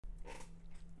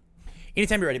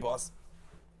Anytime you're ready, boss.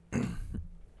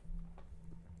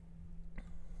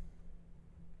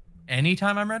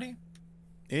 Anytime I'm ready.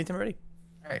 Anytime you're ready.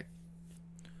 All right.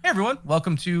 Hey everyone,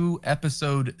 welcome to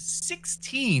episode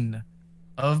 16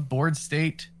 of Board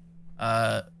State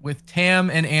with Tam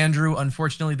and Andrew.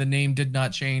 Unfortunately, the name did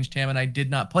not change. Tam and I did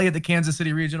not play at the Kansas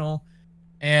City Regional,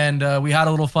 and we had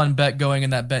a little fun bet going,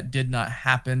 and that bet did not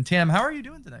happen. Tam, how are you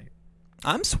doing tonight?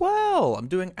 I'm swell. I'm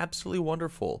doing absolutely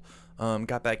wonderful.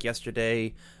 Got back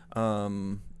yesterday.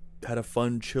 Had a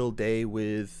fun, chill day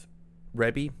with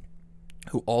Rebby,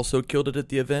 who also killed it at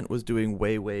the event. Was doing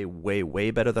way, way, way, way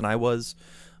better than I was.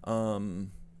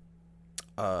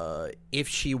 If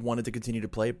she wanted to continue to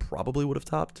play, probably would have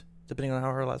topped, depending on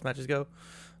how her last matches go.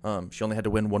 She only had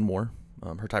to win one more.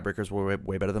 Her tiebreakers were way,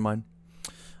 way better than mine.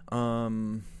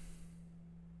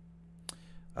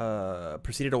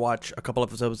 Proceeded to watch a couple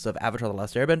episodes of Avatar: The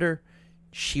Last Airbender.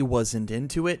 She wasn't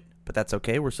into it, but that's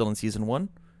okay. We're still in season 1.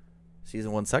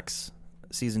 Season 1 sucks.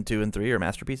 Season 2 and 3 are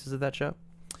masterpieces of that show.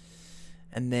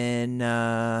 And then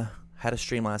had a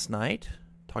stream last night.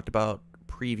 Talked about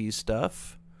preview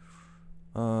stuff.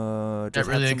 Got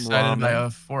really excited by a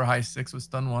 4 high 6 with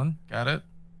stun 1. Got it?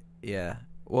 Yeah.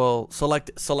 Well,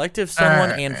 selective stun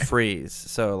 1 and freeze.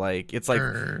 So like it's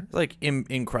like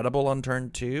incredible on turn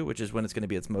 2, which is when it's going to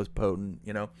be its most potent,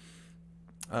 you know.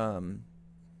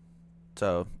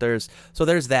 So there's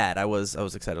that. I was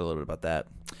excited a little bit about that.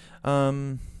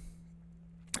 And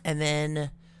then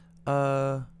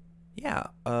I'm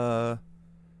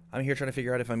here trying to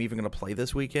figure out if I'm even going to play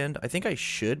this weekend. I think I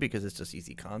should because it's just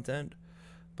easy content,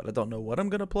 but I don't know what I'm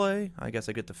going to play. I guess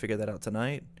I get to figure that out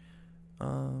tonight.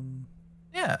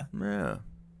 Yeah.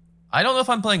 I don't know if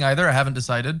I'm playing either. I haven't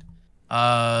decided.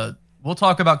 We'll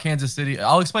talk about Kansas City.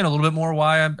 I'll explain a little bit more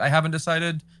why I haven't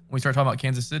decided when we start talking about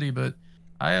Kansas City, but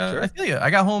I feel you. I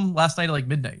got home last night at like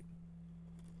midnight.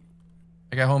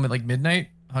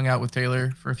 Hung out with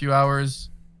Taylor for a few hours.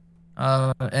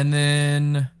 And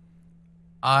then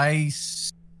I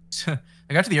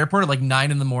got to the airport at like 9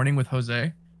 in the morning with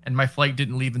Jose, and my flight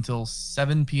didn't leave until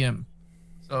 7 p.m.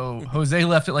 So Jose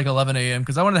left at like 11 a.m.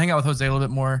 because I wanted to hang out with Jose a little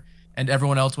bit more, and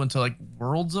everyone else went to like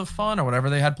Worlds of Fun or whatever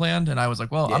they had planned. And I was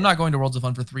like, well, I'm not going to Worlds of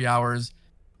Fun for 3 hours,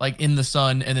 like in the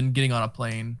sun and then getting on a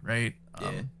plane, right?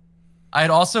 I had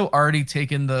also already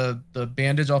taken the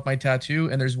bandage off my tattoo,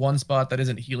 and there's one spot that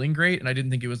isn't healing great, and I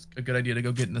didn't think it was a good idea to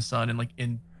go get in the sun and like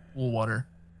in pool water.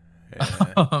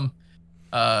 Yeah.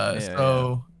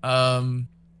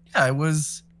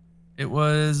 It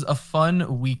was a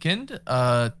fun weekend.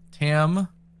 Tam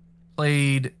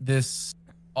played this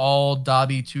all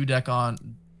Dobby 2 deck on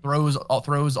throws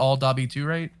all Dobby 2,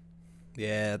 right?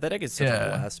 Yeah, that deck is such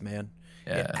a blast, man.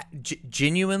 Yeah.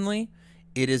 Genuinely,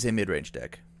 it is a mid-range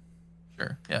deck.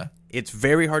 Sure. Yeah. It's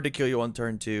very hard to kill you on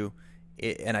turn 2,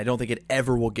 and I don't think it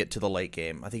ever will get to the late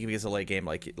game. I think if it gets to the late game,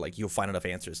 like you'll find enough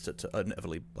answers to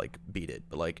inevitably like beat it.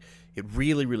 But like it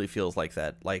really, really feels like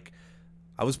that. Like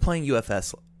I was playing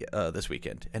UFS this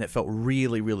weekend, and it felt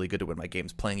really, really good to win my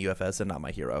games playing UFS and not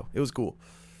my hero. It was cool.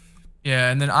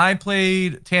 Yeah, and then I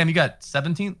played Tam. You got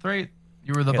 17th, right?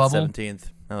 You were the bubble.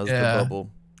 17th. That was the bubble.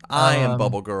 I am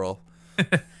bubble girl.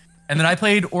 And then I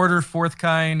played Order 4th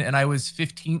Kind, and I was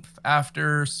 15th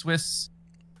after Swiss.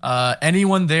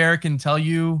 Anyone there can tell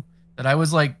you that I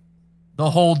was like the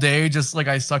whole day just like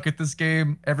I suck at this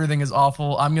game. Everything is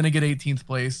awful. I'm gonna get 18th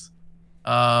place.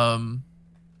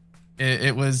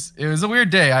 It was a weird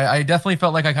day. I definitely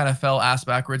felt like I kind of fell ass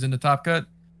backwards into Top Cut.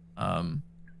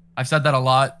 I've said that a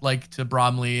lot, like to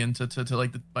Bromley and to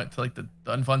the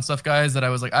unfun stuff guys, that I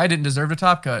was like I didn't deserve a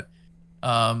Top Cut.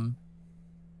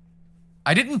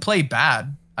 I didn't play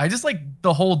bad. I just like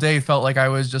the whole day felt like I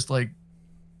was just like,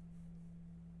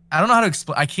 I don't know how to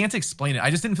explain. I can't explain it.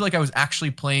 I just didn't feel like I was actually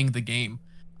playing the game.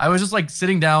 I was just like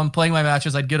sitting down, playing my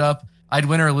matches. I'd get up, I'd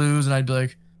win or lose, and I'd be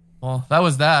like, well, that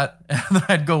was that. And then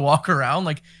I'd go walk around.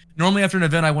 Like normally after an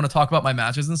event, I want to talk about my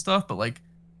matches and stuff, but like,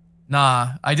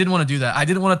 nah, I didn't want to do that. I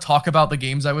didn't want to talk about the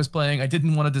games I was playing. I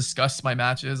didn't want to discuss my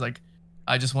matches. Like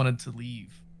I just wanted to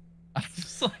leave. I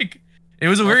just like, it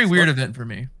was a very weird event for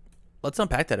me. Let's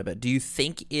unpack that a bit. Do you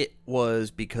think it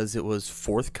was because it was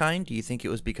 4th Kind? Do you think it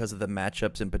was because of the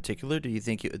matchups in particular? Do you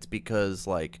think it's because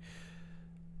like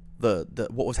the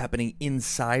what was happening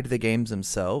inside the games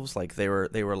themselves? Like they were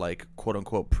like quote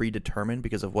unquote predetermined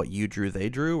because of what you drew, they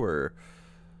drew, or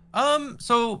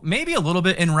so maybe a little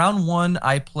bit. In round 1,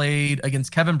 I played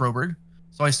against Kevin Broberg.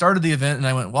 So I started the event and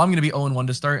I went, well, I'm gonna be 0-1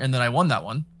 to start, and then I won that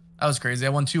one. That was crazy. I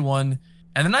won 2-1.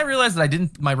 And then I realized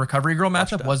that my Recovery Girl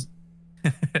matchup was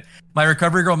my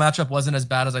Recovery Girl matchup wasn't as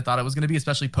bad as I thought it was going to be,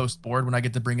 especially post board when I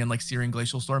get to bring in like Searing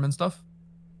Glacial Storm and stuff.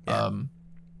 Yeah.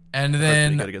 And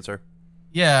then good against her.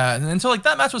 Yeah, and so like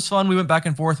that match was fun. We went back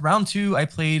and forth. Round 2, I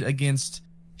played against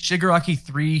Shigaraki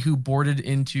 3, who boarded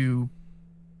into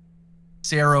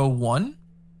Sero 1.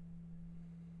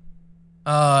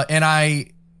 And I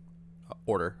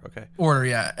Order, okay. Order,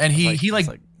 yeah. And he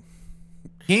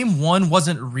game 1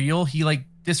 wasn't real. He like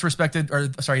they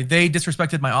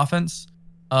disrespected my offense.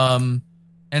 And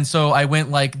so I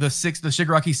went like the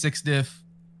Shigaraki 6 diff.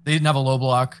 They didn't have a low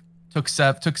block. Took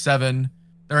 7.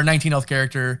 They're a 19 health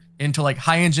character into like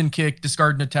high engine kick,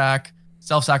 discard an attack,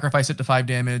 self-sacrifice it to 5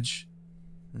 damage.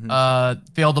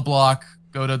 Fail the block,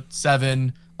 go to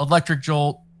 7. Electric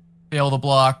jolt, fail the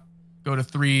block, go to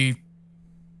 3.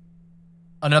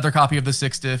 Another copy of the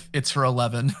 6 diff, it's for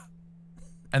 11.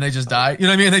 And they just die. You know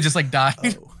what I mean? They just like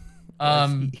died.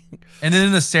 And then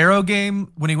in the Sero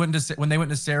game, when they went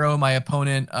into Sero, my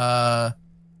opponent got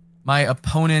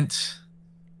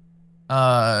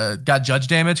judge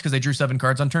damage because they drew 7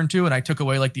 cards on turn 2, and I took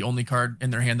away like the only card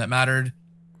in their hand that mattered.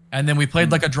 And then we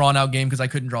played like a drawn out game because I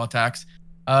couldn't draw attacks.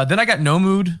 Then I got no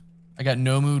mood.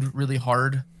 Really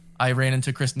hard. I ran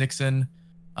into Chris Nixon.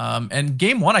 And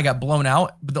game 1 I got blown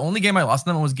out, but the only game I lost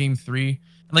them was game 3.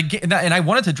 And I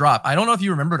wanted to drop. I don't know if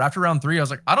you remembered, after round 3, I was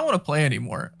like, I don't want to play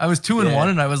anymore. I was 2-1,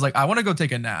 and I was like, I want to go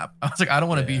take a nap. I was like, I don't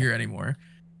want to be here anymore.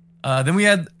 Then we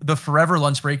had the forever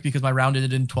lunch break because my round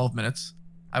ended in 12 minutes.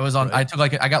 I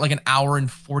got like an hour and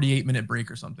 48-minute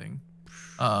break or something.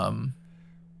 And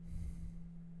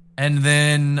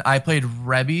then I played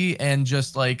Rebby, and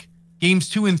just like games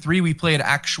 2 and 3, we played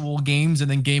actual games, and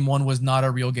then game 1 was not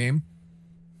a real game.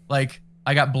 Like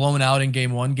I got blown out in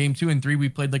game 1. Game 2 and 3, we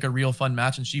played like a real fun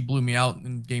match, and she blew me out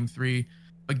in game 3.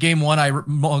 But game 1, I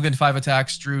mulliganed 5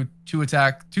 attacks, drew 2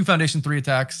 foundation 3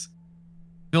 attacks,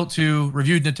 built 2,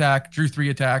 reviewed an attack, drew 3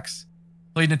 attacks,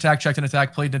 played an attack, checked an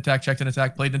attack, played an attack, checked an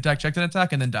attack, played an attack, checked an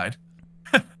attack, and then died.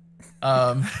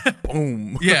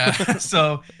 Boom. Yeah.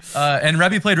 So, and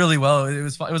Rebby played really well. It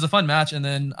was fun. It was a fun match. And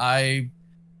then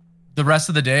the rest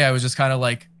of the day, I was just kind of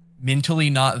like mentally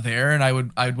not there, and I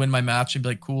would win my match and be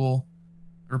like, cool,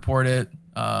 report it.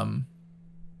 I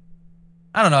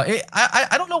don't know.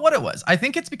 I don't know what it was. I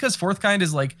think it's because Fourth Kind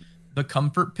is like the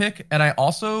comfort pick, and I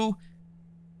also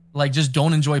like just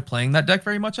don't enjoy playing that deck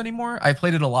very much anymore. I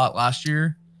played it a lot last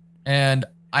year, and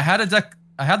I had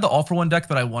the All for One deck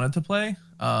that I wanted to play.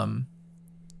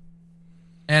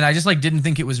 And I just like didn't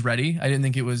think it was ready. I didn't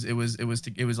think it was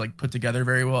like put together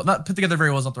very well. Not put together very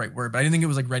well is not the right word, but I didn't think it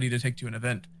was like ready to take to an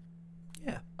event.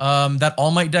 Yeah. That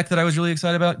All Might deck that I was really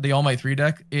excited about, the All Might 3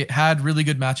 deck, it had really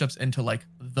good matchups into like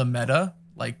the meta,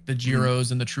 like the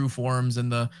Giros and the True Forms and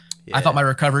the. Yeah. I thought my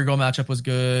Recovery Girl matchup was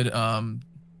good.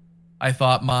 I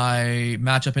thought my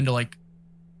matchup into like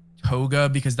Toga,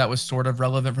 because that was sort of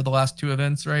relevant for the last 2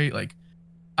 events, right? Like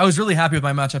I was really happy with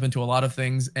my matchup into a lot of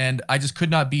things, and I just could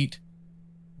not beat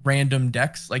random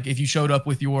decks. Like if you showed up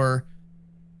with your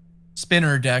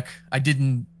spinner deck, I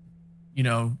didn't,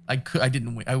 I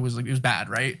didn't win. I was like, it was bad,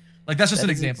 right? Like that's just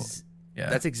an example. Yeah.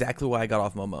 That's exactly why I got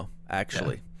off Momo,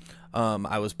 actually. Yeah.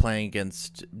 I was playing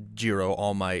against Jiro,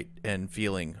 All Might, and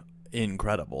feeling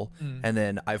incredible. And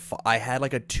then I had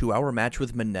like a 2-hour match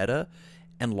with Mineta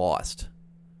and lost.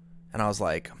 And I was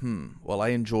like, well, I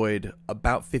enjoyed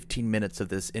about 15 minutes of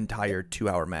this entire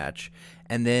 2-hour match.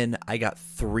 And then I got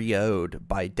 3-0'd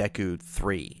by Deku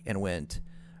 3 and went,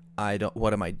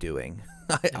 what am I doing?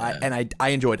 I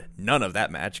enjoyed none of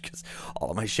that match because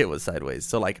all of my shit was sideways.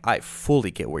 So like, I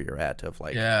fully get where you're at of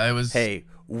like, hey,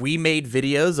 we made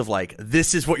videos of like,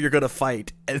 this is what you're going to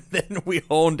fight. And then we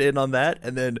honed in on that.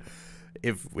 And then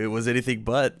if it was anything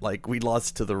but, like, we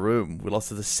lost to the room. We lost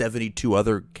to the 72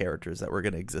 other characters that were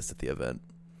going to exist at the event.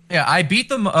 Yeah, I beat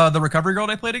them, the Recovery Girl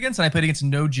I played against, and I played against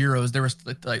no Giros. There was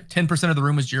like 10% of the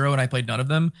room was Giro, and I played none of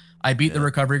them. I beat the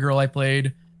Recovery Girl I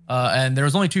played, and there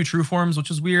was only 2 True Forms, which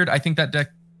was weird. I think that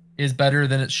deck is better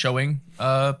than it's showing,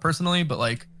 personally, but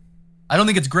like, I don't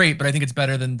think it's great, but I think it's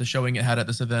better than the showing it had at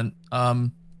this event. I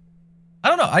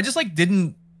don't know. I just like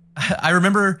didn't. I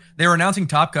remember they were announcing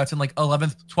top cuts, and like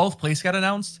 12th place got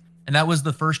announced, and that was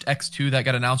the first X2 that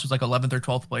got announced, was like 11th or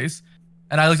 12th place.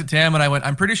 And I looked at Tam and I went,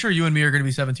 I'm pretty sure you and me are going to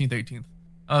be 17th, 18th.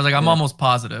 I was like, I'm almost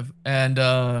positive. And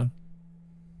the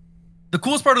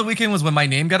coolest part of the weekend was when my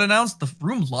name got announced, the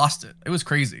room lost it. It was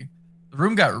crazy. The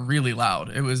room got really loud.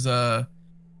 It was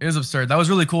absurd. That was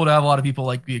really cool to have a lot of people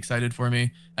like be excited for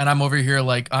me. And I'm over here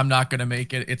like, I'm not going to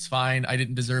make it. It's fine. I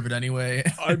didn't deserve it anyway.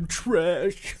 I'm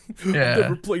trash. Yeah. I've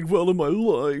never played well in my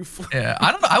life. Yeah.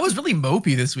 I don't know. I was really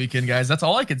mopey this weekend, guys. That's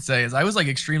all I could say is I was like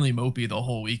extremely mopey the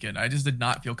whole weekend. I just did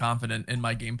not feel confident in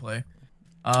my gameplay.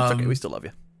 It's okay. We still love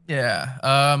you.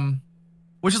 Yeah.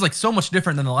 Which is like so much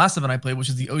different than the last event I played, which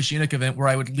is the Oceanic event, where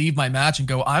I would leave my match and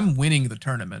go, I'm winning the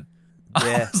tournament.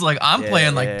 Yeah. I was like, I'm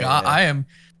playing like God. Yeah.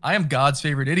 I am God's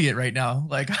favorite idiot right now.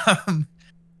 Like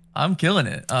I'm killing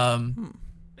it.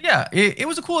 Yeah, it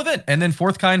was a cool event. And then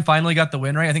Fourth Kind finally got the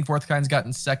win, right? I think Fourth Kind's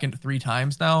gotten second 3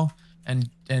 times now, and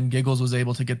Giggles was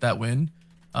able to get that win.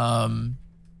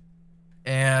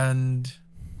 And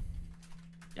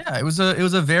yeah, it was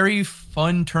a very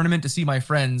fun tournament to see my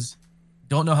friends.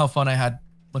 Don't know how much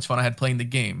fun I had playing the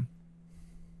game.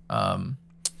 But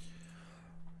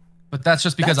that's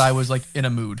just because I was like in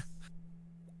a mood.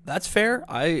 That's fair.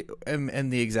 I am in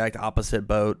the exact opposite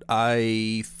boat.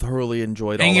 I thoroughly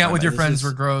enjoyed hanging all out with your friends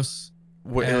were gross.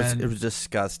 It was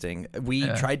disgusting. We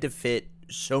tried to fit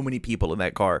so many people in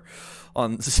that car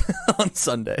on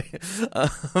Sunday.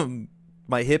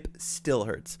 My hip still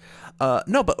hurts.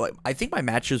 No, but I think my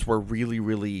matches were really,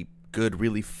 really good,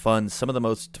 really fun. Some of the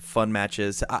most fun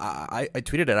matches. I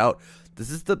tweeted it out.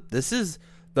 This is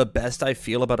the best I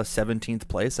feel about a 17th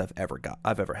place I've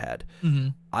ever had. Mm-hmm.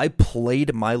 I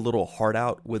played my little heart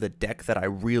out with a deck that I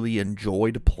really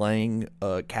enjoyed playing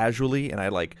casually, and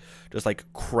I just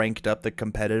cranked up the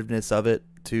competitiveness of it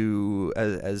to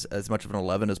as much of an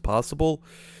 11 as possible.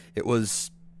 It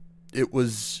was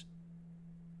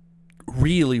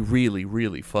really, really,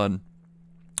 really fun.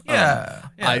 Yeah.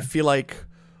 I feel like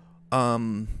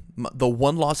the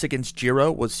one loss against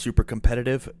Jiro was super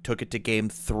competitive. Took it to game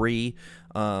 3.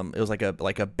 It was like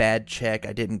a bad check.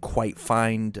 I didn't quite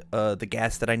find the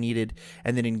gas that I needed,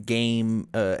 and then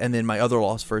and then my other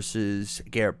loss versus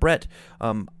Garrett Brett,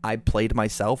 I played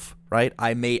myself. Right,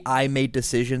 I made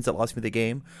decisions that lost me the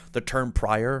game. The turn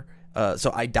prior,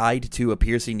 so I died to a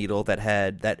piercing needle that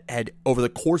had over the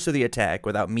course of the attack,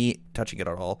 without me touching it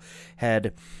at all,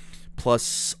 had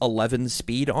plus 11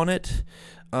 speed on it.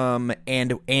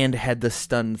 And had the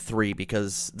stun 3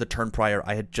 because the turn prior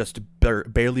I had just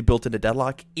barely built into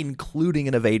Deadlock, including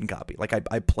an evade copy. Like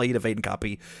I played evade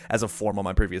copy as a form on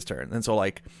my previous turn, and so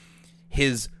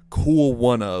his cool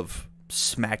one of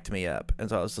smacked me up, and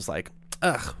so I was just like,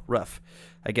 ugh, rough.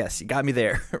 I guess you got me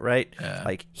there, right?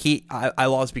 Yeah. I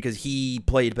lost because he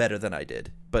played better than I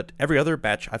did, but every other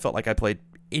match I felt like I played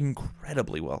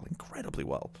incredibly well.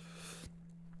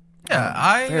 Yeah,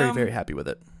 I'm very very happy with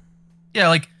it. Yeah,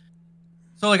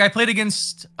 I played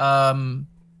against, I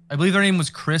believe their name was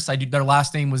Chris. Their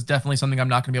last name was definitely something I'm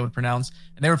not going to be able to pronounce.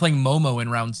 And they were playing Momo in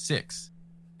round 6.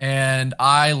 And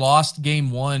I lost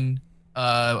game 1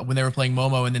 when they were playing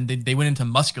Momo, and then they went into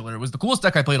Muscular. It was the coolest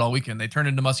deck I played all weekend. They turned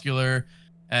into Muscular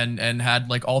and had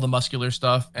all the Muscular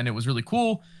stuff, and it was really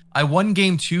cool. I won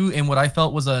game 2 in what I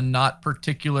felt was a not a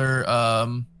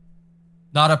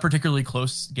particularly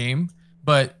close game.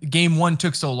 But game 1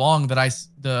 took so long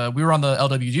that we were on the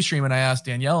LWG stream, and I asked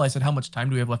Danielle, I said, how much time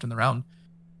do we have left in the round?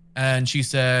 And she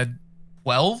said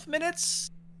 12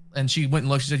 minutes. And she went and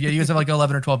looked. She said, yeah, you guys have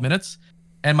 11 or 12 minutes.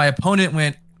 And my opponent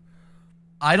went,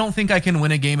 I don't think I can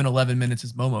win a game in 11 minutes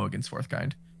as Momo against Fourth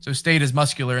Kind. So stayed as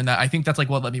Muscular, and that I think that's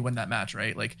what let me win that match,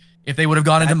 right? If they would have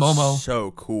gone into Momo. So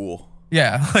cool.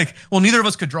 Yeah. Neither of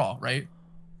us could draw, right?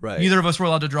 Right. Neither of us were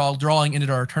allowed to draw. Drawing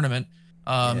ended our tournament.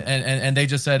 And they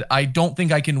just said, I don't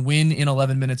think I can win in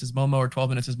 11 minutes as Momo or 12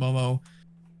 minutes as Momo.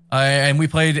 And we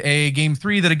played a game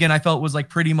 3 that, again, I felt was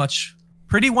pretty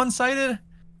one-sided.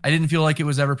 I didn't feel like it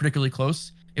was ever particularly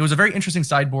close. It was a very interesting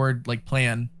sideboard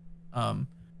plan.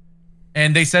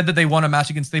 And they said that they won a match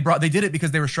against, they did it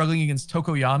because they were struggling against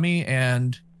Tokoyami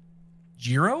and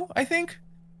Jiro, I think,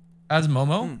 as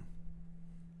Momo.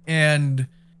 And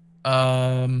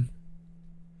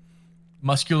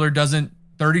Muscular doesn't,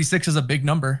 36 is a big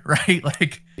number, right?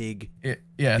 Big.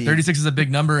 36 is a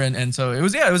big number. And so it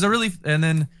was a really, and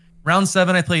then round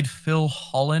 7, I played Phil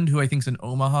Holland, who I think is an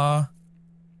Omaha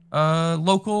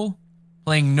local,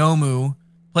 playing Nomu,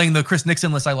 playing the Chris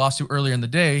Nixon list I lost to earlier in the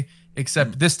day,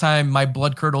 except this time my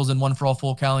Blood Curdles and One for All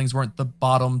Full Cowlings weren't the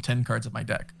bottom 10 cards of my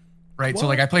deck, right? What? So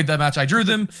I played that match, I drew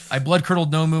them, I Blood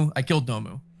Curdled Nomu, I killed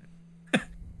Nomu.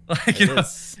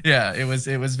 Yeah, it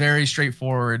was very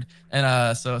straightforward,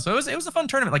 and so it was a fun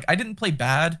tournament. I didn't play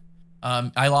bad.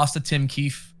 I lost to Tim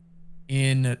Keefe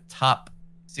in top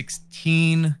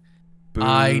 16.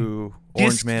 Boo.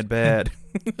 Orange Man bad.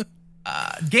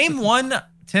 Game 1,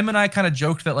 Tim and I kind of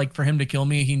joked that for him to kill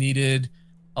me, he needed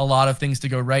a lot of things to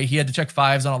go right. He had to check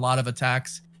 5s on a lot of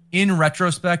attacks. In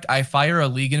retrospect, I fire a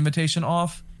league invitation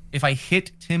off. If I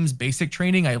hit Tim's basic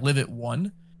training, I live at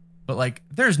 1. But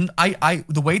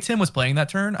the way Tim was playing that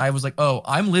turn, I was like, oh,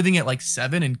 I'm living at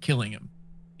 7 and killing him.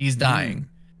 He's dying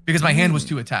because my hand was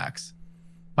 2 attacks.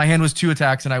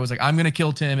 And I was like, I'm going to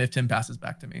kill Tim if Tim passes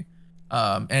back to me.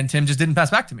 And Tim just didn't pass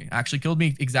back to me. Actually killed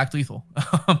me exact lethal.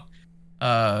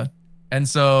 And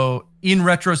so in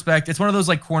retrospect, it's one of those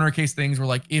like corner case things where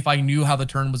like if I knew how the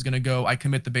turn was gonna go, I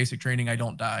commit the basic training, I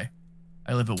don't die.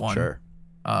 I live at 1. Sure.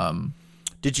 Um,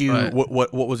 Did you?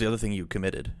 What was the other thing you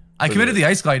committed? I committed the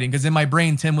ice gliding because in my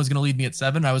brain Tim was gonna lead me at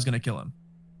 7. I was gonna kill him.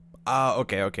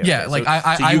 Okay. Yeah, like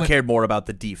so you cared more about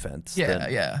the defense.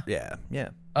 Yeah.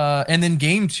 And then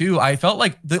game 2, I felt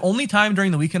like the only time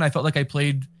during the weekend I felt like I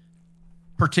played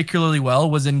particularly well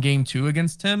was in game 2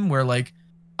 against Tim, where like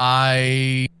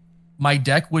my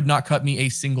deck would not cut me a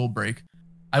single break.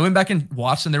 I went back and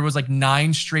watched, and there was like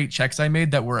 9 straight checks I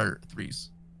made that were 3s.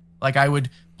 Like I would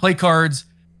play cards,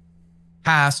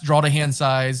 pass, draw to hand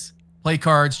size, play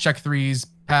cards, check 3s,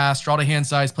 pass, draw to hand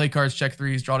size, play cards, check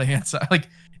 3s, draw to hand size. Like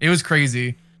it was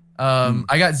crazy.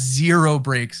 I got 0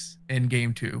 breaks in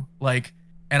game 2. Like,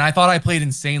 and I thought I played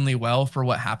insanely well for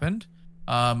what happened.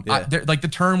 Like the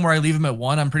turn where I leave him at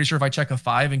 1, I'm pretty sure if I check a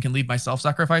 5 and can leave my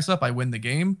self-sacrifice up, I win the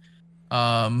game.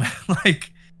 I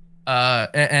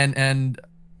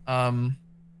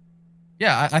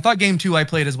thought game 2 I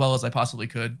played as well as I possibly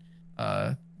could.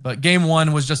 But game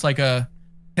 1 was just like him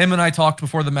and I talked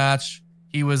before the match.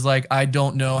 He was like, I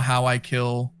don't know how I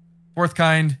kill fourth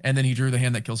kind. And then he drew the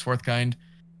hand that kills fourth kind.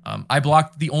 I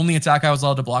blocked the only attack I was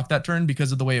allowed to block that turn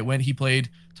because of the way it went. He played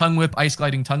tongue whip, ice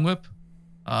gliding, tongue whip.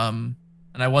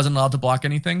 And I wasn't allowed to block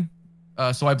anything.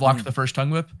 So I blocked the first tongue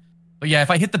whip. But yeah,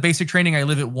 if I hit the basic training, I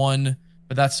live at 1.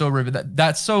 But that's so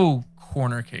that's so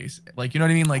corner case. Like, you know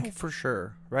what I mean? Like, for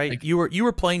sure, right? Like, you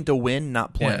were playing to win,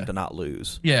 not playing to not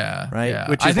lose. Yeah, right. Yeah.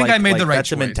 Which is I think I made the right that's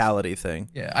choice. That's a mentality thing.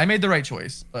 Yeah, I made the right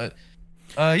choice. But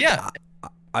yeah,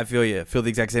 I feel you. I feel the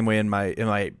exact same way in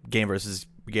my game versus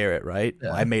Garrett. Right.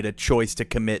 Yeah. I made a choice to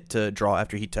commit to draw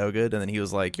after he toge'd, and then he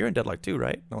was like, "You're in deadlock too,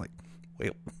 right?" And I'm like,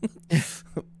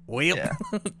 "Wait, Yeah.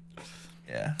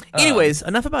 Yeah. Anyways,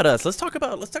 enough about us. Let's talk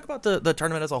about the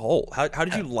tournament as a whole. How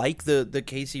did you like the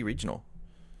KC regional?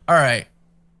 All right.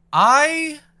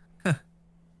 I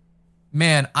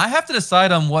have to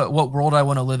decide on what world I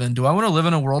want to live in. Do I want to live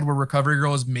in a world where Recovery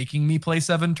Girl is making me play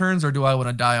 7 turns, or do I want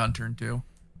to die on turn 2?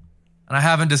 And I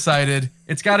haven't decided.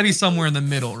 It's got to be somewhere in the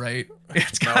middle, right?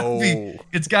 It's got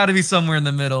to be somewhere in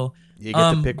the middle. You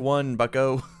get to pick one,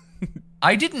 bucko.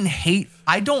 I don't hate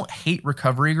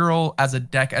Recovery Girl as a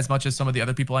deck as much as some of the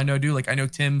other people I know do. Like I know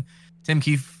Tim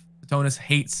Keefe Tonis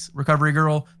hates Recovery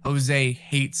Girl. Jose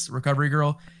hates Recovery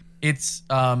Girl. It's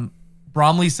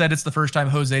Bromley said it's the first time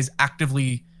Jose's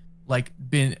actively like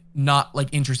been not like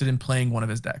interested in playing one of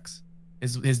his decks.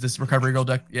 Is this Recovery Girl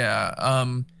deck? Yeah.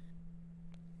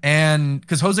 And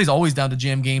because Jose's always down to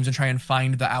jam games and try and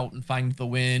find the out and find the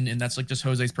win, and that's like just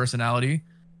Jose's personality.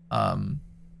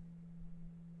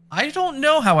 I don't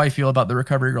know how I feel about the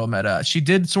Recovery Girl meta. She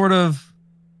did sort of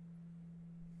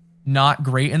not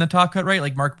great in the top cut, right?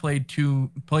 Like Mark played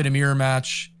a mirror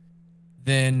match,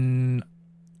 then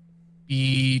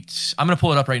beat. I'm gonna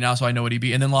pull it up right now so I know what he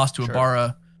beat, and then lost to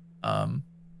Ibarra.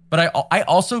 But I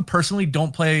also personally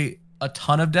don't play a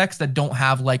ton of decks that don't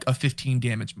have like a 15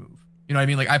 damage move. You know what I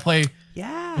mean? Like I play.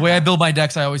 Yeah. The way I build my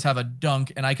decks, I always have a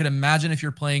dunk, and I could imagine if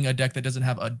you're playing a deck that doesn't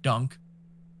have a dunk,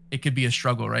 it could be a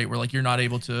struggle, right? Where like you're not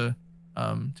able to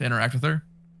interact with her.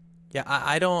 Yeah,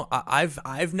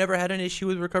 I've never had an issue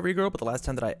with Recovery Girl, but the last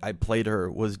time that I played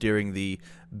her was during the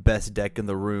best deck in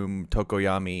the room,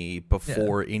 Tokoyami,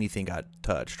 before anything got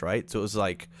touched, right? So it was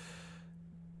like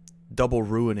double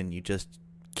ruin and you just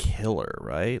kill her,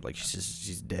 right? Like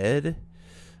she's dead.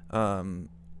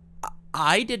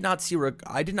 I did not see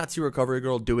Recovery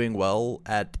Girl doing well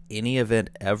at any event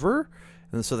ever.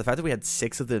 And so the fact that we had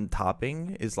 6 of them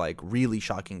topping is like really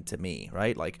shocking to me,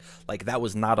 right? Like that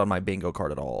was not on my bingo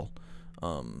card at all.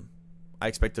 I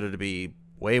expected it to be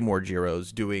way more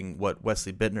Jiros doing what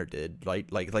Wesley Bittner did, right?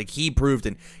 Like he proved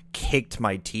and kicked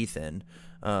my teeth in,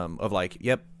 of like,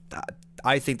 yep,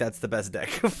 I think that's the best deck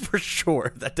for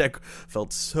sure. That deck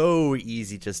felt so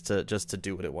easy just to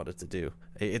do what it wanted to do.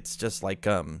 It's just like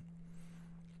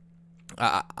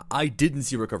I didn't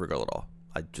see Recovery Girl at all.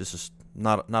 I just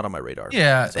not on my radar.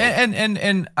 Yeah, so.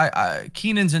 and I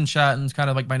Keenan's in chat, and kind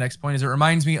of like my next point is it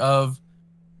reminds me of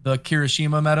the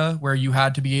Kirishima meta where you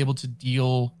had to be able to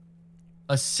deal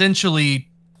essentially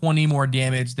 20 more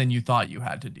damage than you thought you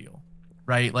had to deal,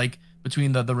 right? Like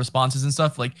between the responses and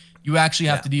stuff, like you actually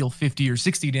have to deal 50 or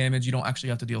 60 damage. You don't actually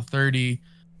have to deal 30.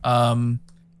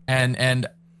 And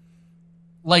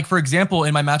like, for example,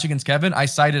 in my match against Kevin, I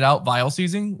cited out Vile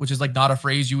Seizing, which is like not a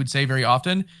phrase you would say very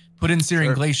often. Put in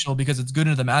Searing Glacial because it's good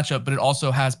into the matchup, but it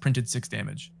also has printed 6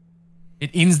 damage.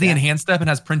 It ends the enhanced step and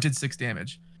has printed 6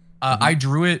 damage. I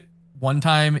drew it one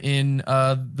time in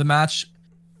the match,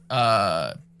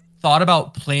 thought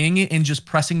about playing it and just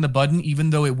pressing the button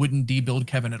even though it wouldn't debuild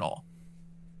Kevin at all.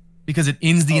 because it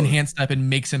ends the enhanced step and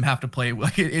makes him have to play.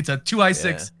 Like it's a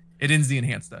 2i6. It ends the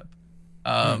enhanced step.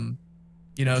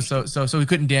 You know, so he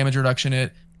couldn't damage reduction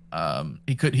it.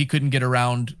 He couldn't get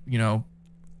around, you know,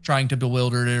 trying to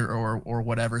bewilder it or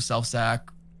whatever, self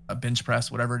sack, bench press,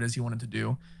 whatever it is he wanted to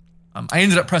do. I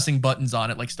ended up pressing buttons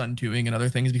on it like stun 2ing and other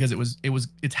things because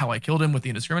it's how I killed him with the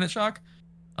indiscriminate shock.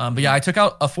 But yeah, I took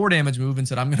out a 4 damage move and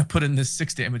said I'm gonna put in this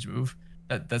 6 damage move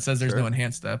that says there's no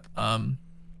enhanced step.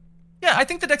 Yeah, I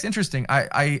think the deck's interesting.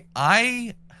 A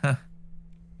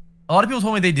lot of people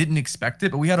told me they didn't expect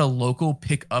it, but we had a local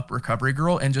pick up Recovery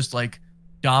Girl and just like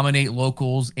dominate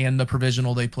locals and the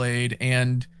provisional they played,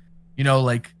 and you know,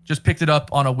 like just picked it up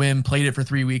on a whim, played it for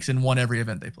 3 weeks, and won every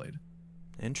event they played.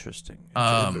 Interesting.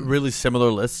 Really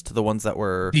similar lists to the ones that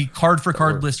were the card for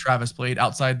card list Travis played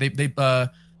outside. They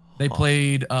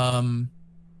played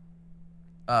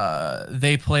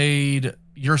they played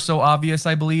You're So Obvious,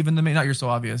 I believe, in the main. Not You're So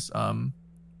Obvious.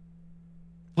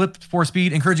 Flipped 4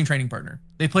 speed, Encouraging Training Partner.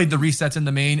 They played the resets in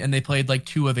the main, and they played like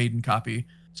 2 of Aiden copy,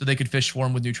 so they could fish for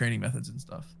him with new training methods and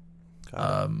stuff.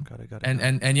 Got it.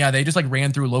 And yeah, they just like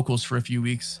ran through locals for a few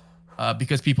weeks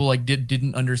because people like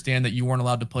didn't understand that you weren't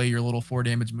allowed to play your little 4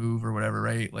 damage move or whatever,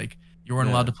 right? Like you weren't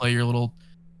allowed to play your little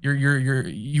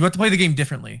you have to play the game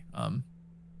differently.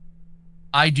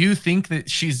 I do think that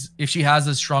if she has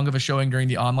as strong of a showing during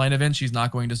the online event, she's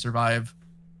not going to survive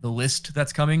the list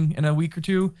that's coming in a week or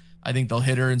two. I think they'll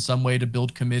hit her in some way to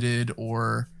build committed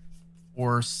or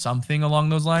something along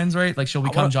those lines, right? Like she'll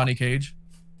become Johnny Cage.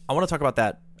 I want to talk about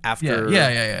that after.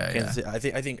 Yeah. I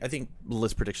think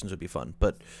list predictions would be fun,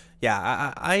 but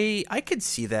yeah, I could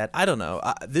see that. I don't know.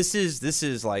 This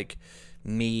is like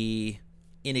me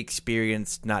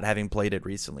inexperienced, not having played it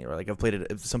recently, or like I've played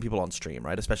it some people on stream,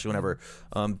 right? Especially whenever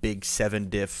big 7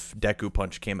 diff Deku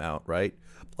Punch came out, right?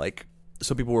 Like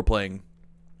some people were playing.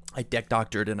 I deck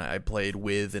doctored and I played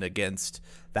with and against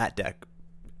that deck.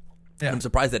 Yeah. I'm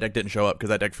surprised that deck didn't show up because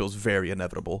that deck feels very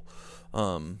inevitable.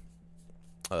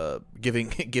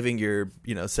 Giving your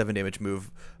 7 damage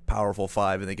move powerful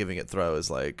 5 and then giving it throw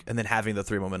is like, and then having the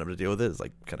 3 momentum to deal with it is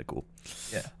like kind of cool.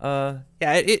 Yeah.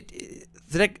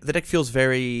 The deck feels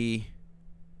very,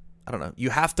 I don't know. You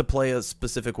have to play a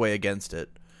specific way against it,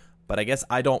 but I guess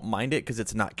I don't mind it because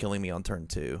it's not killing me on turn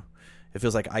 2. It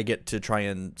feels like I get to try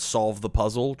and solve the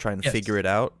puzzle, try and figure it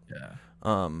out. Yeah.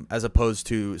 As opposed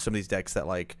to some of these decks that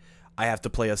like I have to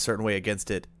play a certain way against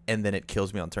it and then it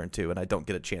kills me on turn 2 and I don't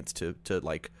get a chance to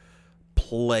like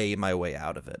play my way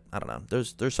out of it. I don't know.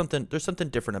 There's something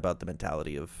different about the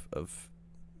mentality of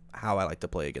how I like to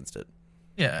play against it.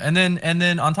 Yeah, and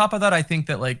then on top of that, I think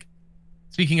that like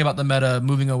speaking about the meta,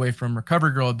 moving away from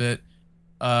Recovery Girl a bit,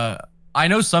 I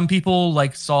know some people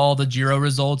like saw the Jiro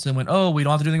results and went, "Oh, we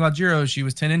don't have to do anything about Jiro. She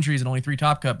was 10 entries and only 3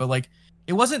 top cut." But like,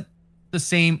 it wasn't the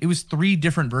same. It was 3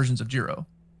 different versions of Jiro.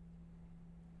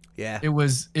 Yeah. It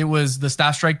was the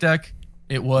Staff Strike deck.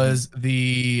 It was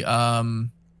the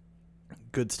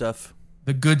good stuff.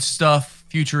 The good stuff.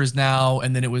 Future is now,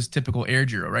 and then it was typical Air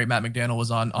Jiro, right? Matt McDaniel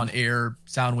was on Air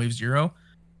Soundwaves Jiro,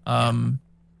 and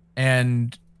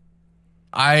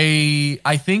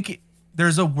I think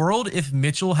there's a world if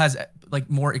Mitchell has like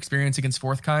more experience against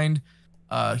Fourth Kind,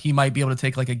 he might be able to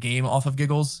take like a game off of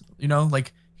Giggles. You know,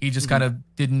 like he just kind of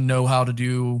didn't know how to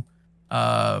do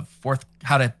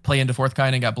how to play into Fourth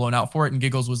Kind and got blown out for it. And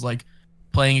Giggles was like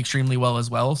playing extremely well as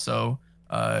well. So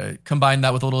combine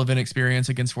that with a little event experience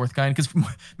against Fourth Kind, because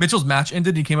Mitchell's match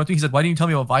ended and he came up to me, he said, "Why didn't you tell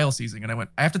me about vial seizing?" And I went,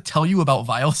 "I have to tell you about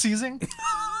vial seizing?"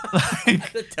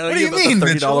 Like, what do you mean, the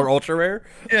 $30 ultra rare?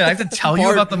 Yeah, I have to tell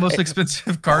you about the most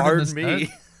expensive card in this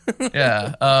set.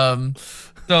 Yeah.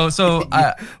 So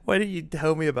why didn't you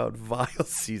tell me about vial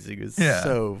seizing? Is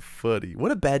so funny.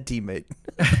 What a bad teammate.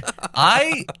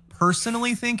 I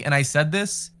personally think, and I said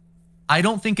this, I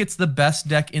don't think it's the best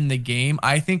deck in the game.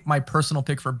 I think my personal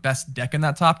pick for best deck in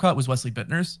that top cut was Wesley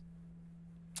Bittner's.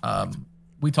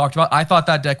 We talked about, I thought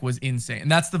that deck was insane.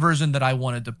 And that's the version that I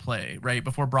wanted to play, right?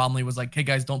 Before Bromley was like, "Hey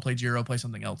guys, don't play Jiro, play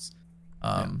something else."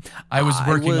 I was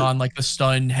working on like the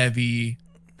stun heavy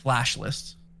flash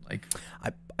list. Like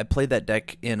I played that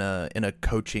deck in a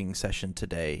coaching session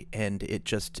today, and it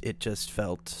just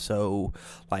felt so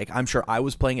like, I'm sure I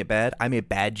was playing it bad. I'm a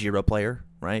bad Jiro player,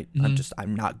 right?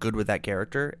 I'm not good with that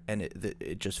character, and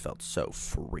it just felt so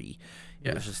free.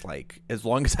 It was just like, as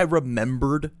long as I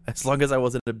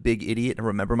wasn't a big idiot and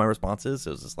remember my responses,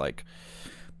 it was just like,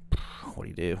 what do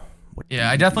you do?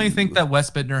 I definitely think that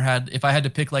Wes Bittner had, if I had to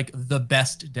pick like the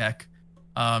best deck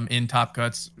in Top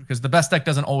Cuts, because the best deck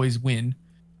doesn't always win.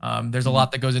 There's a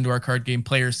lot that goes into our card game,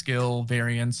 player skill,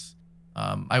 variance.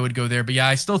 I would go there. But yeah,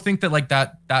 I still think that like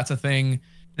that's a thing.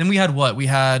 Then we had what? We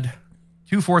had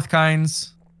 2 Fourth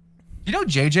Kinds. You know,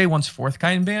 JJ wants Fourth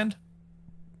Kind banned.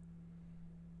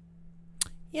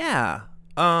 Yeah.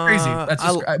 Crazy. That's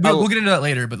just, we'll get into that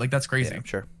later, but like that's crazy. Yeah,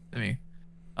 sure. To me.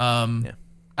 Yeah.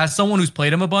 As someone who's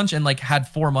played him a bunch and like had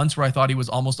 4 months where I thought he was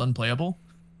almost unplayable.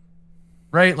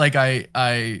 Right? Like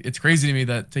it's crazy to me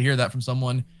that to hear that from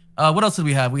someone. What else did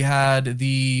we have? We had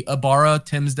the Ibarra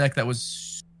Tim's deck that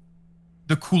was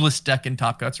the coolest deck in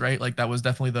Top Cuts, right? Like that was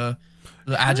definitely the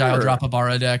agile drop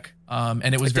Ibarra deck.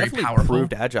 And it was very powerful.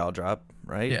 Proved agile drop,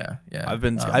 right? Yeah. I've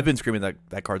been screaming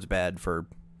that card's bad for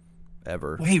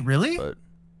ever. Wait, really? But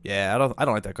yeah, I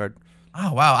don't like that card.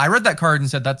 Oh wow. I read that card and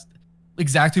said that's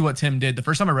exactly what Tim did. The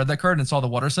first time I read that card and saw the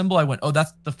water symbol, I went, "Oh,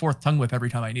 that's the 4th tongue whip every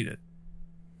time I need it."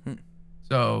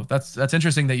 So that's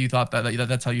interesting that you thought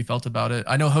that's how you felt about it.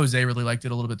 I know Jose really liked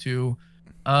it a little bit too.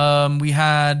 We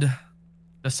had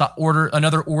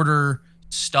another order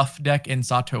stuff deck in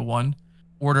Sato 1.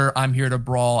 Order I'm here to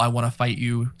brawl, I want to fight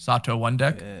you Sato 1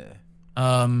 deck.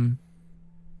 Yeah.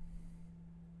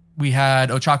 We had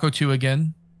Ochako 2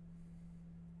 again.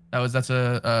 That's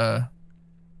a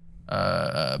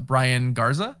Brian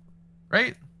Garza,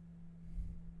 right?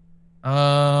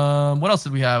 What else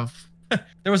did we have?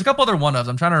 There was a couple other one-ofs.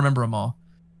 I'm trying to remember them all.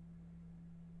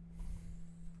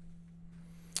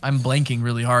 I'm blanking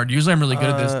really hard. Usually I'm really good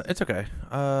at this. It's okay.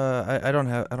 I don't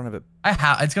have it.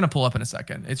 It's gonna pull up in a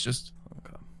second. It's just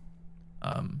okay.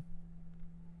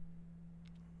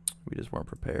 We just weren't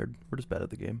prepared. We're just bad at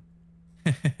the game.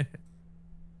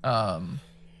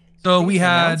 So we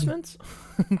had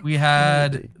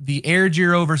the Air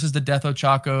Jiro versus the Death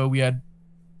Ochako. We had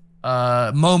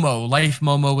Momo. Life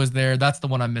Momo was there. That's the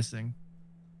one I'm missing.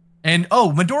 And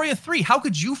Midoriya 3. How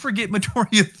could you forget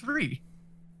Midoriya 3?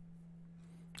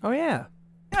 Oh yeah.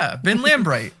 Yeah, Ben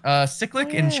Lambright,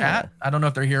 Cyclic in chat. I don't know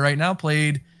if they're here right now.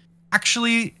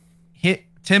 Actually hit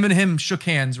Tim and him shook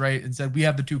hands, right, and said we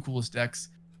have the 2 coolest decks.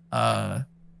 The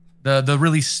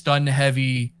really stun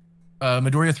heavy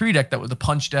Midoriya 3 deck that was the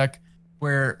punch deck,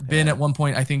 where Ben at one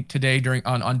point, I think today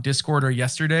on Discord or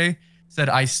yesterday, said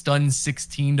I stunned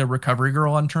 16 to Recovery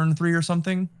Girl on turn 3 or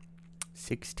something.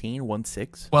 16,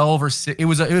 1-6? 12 or 6. It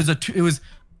was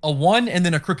a 1 and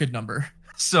then a crooked number.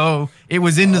 So it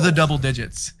was into the double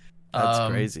digits.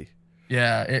 That's crazy.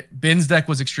 Yeah, Ben's deck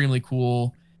was extremely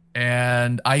cool.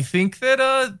 And I think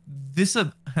that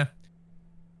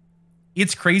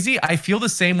it's crazy. I feel the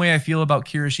same way I feel about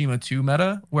Kirishima 2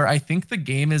 meta, where I think the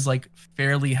game is like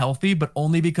fairly healthy, but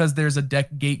only because there's a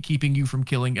deck gatekeeping you from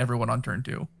killing everyone on turn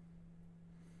 2.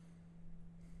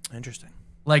 Interesting.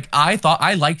 Like I thought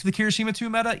I liked the Kirishima 2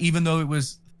 meta, even though it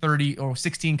was 30 or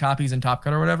 16 copies in Top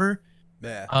Cut or whatever.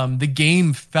 Yeah. The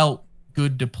game felt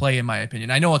good to play, in my opinion.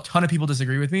 I know a ton of people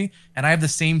disagree with me, and I have the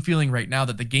same feeling right now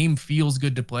that the game feels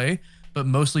good to play, but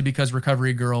mostly because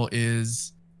Recovery Girl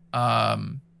is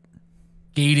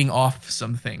gating off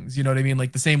some things. You know what I mean?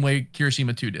 Like the same way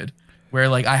Kirishima 2 did, where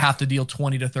like I have to deal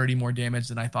 20 to 30 more damage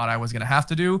than I thought I was going to have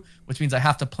to do, which means I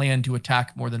have to plan to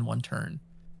attack more than one turn.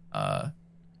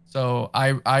 So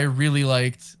I really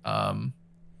liked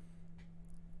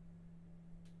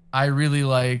I really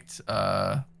liked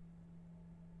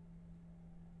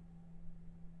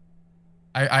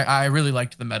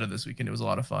the meta this weekend. It was a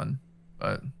lot of fun.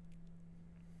 But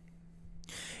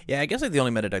yeah, I guess like the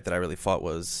only meta deck that I really fought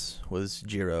was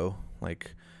Jiro.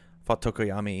 Like fought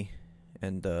Tokoyami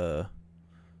and I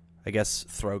guess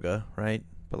Throga, right?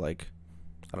 But like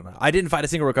I don't know. I didn't fight a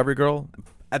single Recovery Girl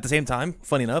at the same time,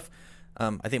 funny enough.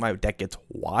 I think my deck gets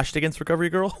washed against Recovery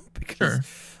Girl because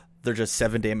they're just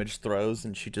 7 damage throws,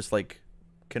 and she just like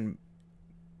can.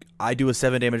 I do a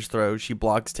 7 damage throw. She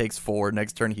blocks, takes 4.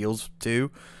 Next turn heals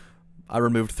 2. I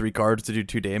removed 3 cards to do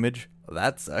 2 damage.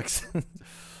 That sucks.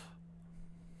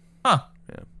 Huh?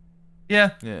 Yeah.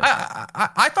 Yeah.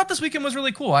 I thought this weekend was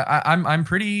really cool. I'm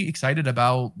pretty excited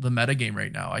about the meta game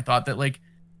right now. I thought that like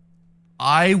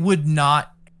I would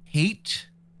not hate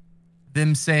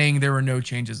them saying there were no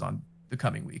changes on the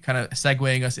coming week, kind of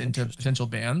segueing us into potential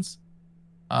bans.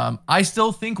 I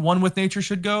still think One with Nature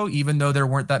should go, even though there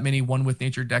weren't that many One with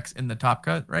Nature decks in the Top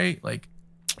Cut, right? Like,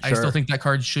 I still think that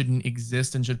card shouldn't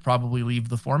exist and should probably leave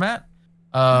the format.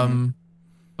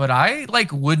 But I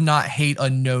like would not hate a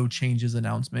no changes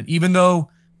announcement, even though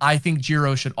I think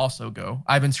Jiro should also go.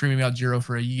 I've been screaming about Jiro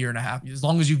for a year and a half. As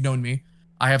long as you've known me,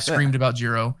 I have screamed about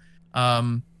Jiro.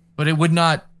 But it would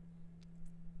not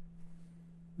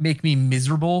make me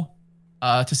miserable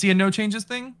to see a no changes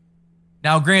thing.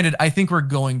 Now, granted, I think we're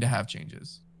going to have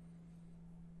changes.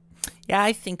 Yeah,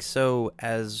 I think so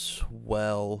as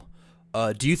well.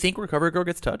 Do you think Recovery Girl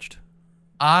gets touched?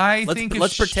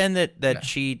 Let's pretend that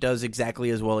she does exactly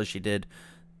as well as she did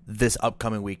this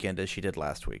upcoming weekend as she did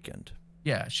last weekend.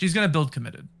 Yeah, she's going to build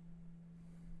committed.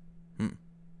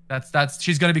 That's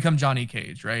she's gonna become Johnny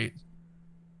Cage, right?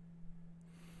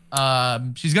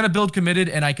 She's gonna build committed,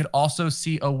 and I could also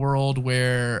see a world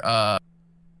where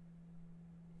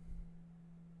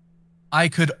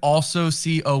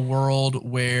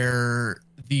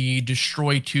the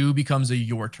Destroy 2 becomes a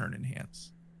your turn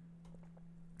enhance.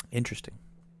 Interesting.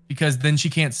 Because then she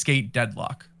can't skate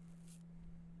Deadlock.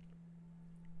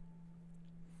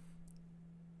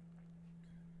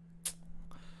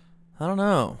 I don't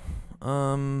know.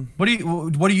 What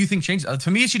do you think changes?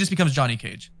 To me, she just becomes Johnny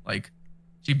Cage. Like,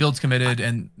 she builds committed,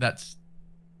 and that's.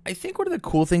 I think one of the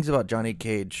cool things about Johnny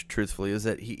Cage, truthfully, is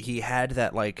that he had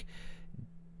that, like,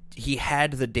 he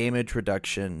had the damage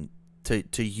reduction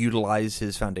to utilize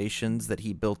his foundations that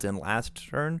he built in last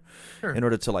turn in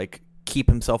order to, like, keep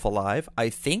himself alive. I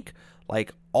think,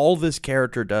 like, all this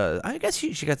character does, I guess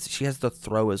she has the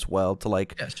throw as well to,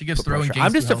 like, yeah, she gives throw.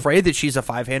 I'm just afraid that she's a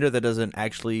 5-hander that doesn't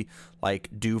actually, like,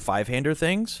 do 5-hander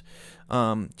things.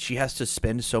 She has to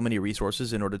spend so many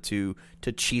resources in order to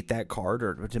cheat that card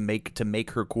or to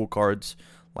make her cool cards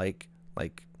like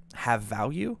have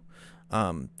value.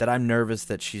 That I'm nervous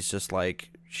that she's just like,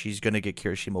 she's gonna get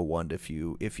Kirishima wand if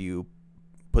you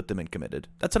put them in committed.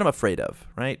 That's what I'm afraid of,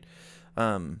 right?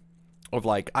 Of,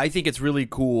 like, I think it's really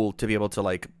cool to be able to,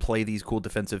 like, play these cool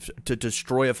defensive, to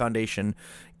destroy a foundation,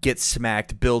 get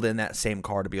smacked, build in that same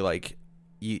card to be like,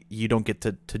 you don't get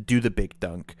to do the big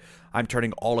dunk. I'm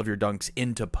turning all of your dunks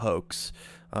into pokes,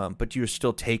 but you're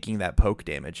still taking that poke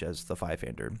damage as the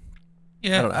 5-hander.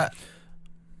 Yeah,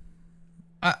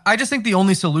 I just think the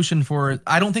only solution for it,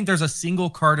 I don't think there's a single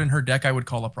card in her deck I would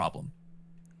call a problem.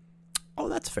 Oh,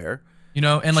 that's fair. You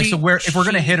know, and if we're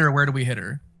gonna hit her, where do we hit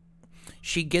her?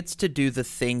 She gets to do the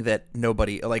thing that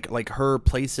nobody, like her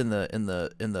place in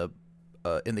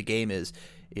the game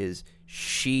is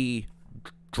she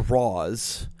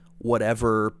draws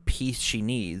whatever piece she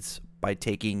needs by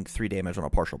taking 3 damage on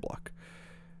a partial block,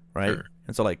 right? Sure.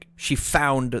 And so, like, she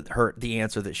found the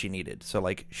answer that she needed. So,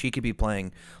 like, she could be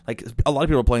playing, like, a lot of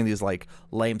people are playing these, like,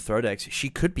 lame throw decks. She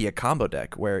could be a combo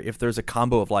deck where if there's a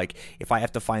combo of, like, if I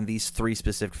have to find these 3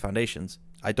 specific foundations,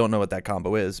 I don't know what that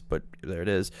combo is, but there it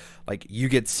is. Like, you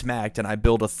get smacked and I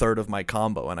build a third of my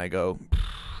combo and I go,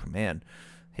 man,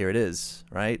 here it is,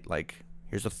 right? Like,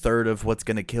 here's a third of what's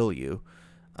going to kill you.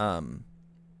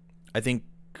 I think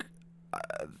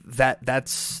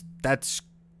that's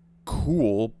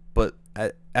cool, but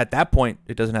at that point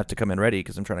it doesn't have to come in ready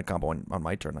because I'm trying to combo on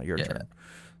my turn, not your turn.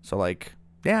 So, like,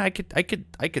 yeah, I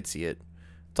could see it.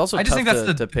 It's also I just tough think that's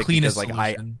to the pick cleanest because,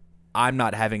 like, solution. I'm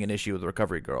not having an issue with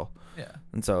Recovery Girl. Yeah.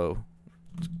 And so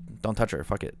don't touch her.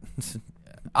 Fuck it.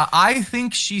 I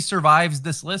think she survives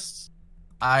this list.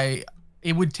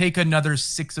 It would take another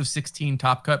 6 of 16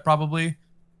 top cut probably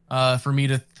for me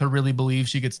to really believe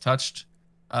she gets touched.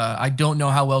 I don't know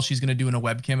how well she's going to do in a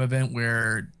webcam event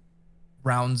where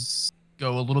rounds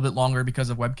go a little bit longer because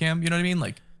of webcam. You know what I mean?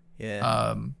 Like,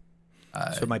 yeah.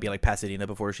 So it might be like Pasadena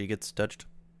before she gets touched.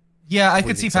 Yeah, I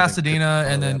could see Pasadena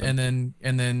and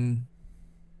then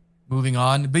moving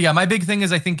on. But yeah, my big thing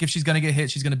is I think if she's gonna get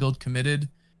hit, she's gonna build committed.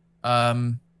 Hey,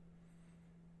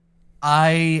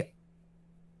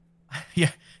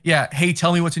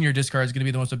 tell me what's in your discard is gonna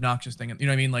be the most obnoxious thing. You know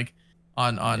what I mean? Like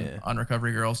on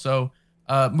Recovery Girl. So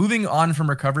moving on from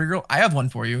Recovery Girl, I have one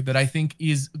for you that I think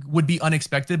would be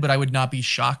unexpected, but I would not be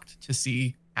shocked to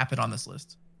see happen on this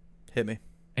list. Hit me.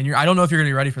 And I don't know if you're gonna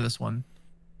be ready for this one.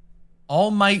 All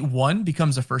Might 1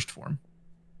 becomes a first form.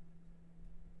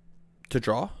 To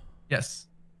draw? Yes.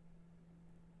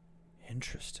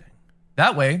 Interesting.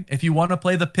 That way, if you want to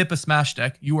play the Pippa Smash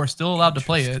deck, you are still allowed to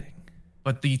play it,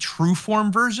 but the true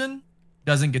form version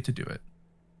doesn't get to do it.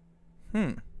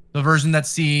 The version that's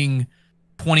seeing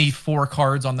 24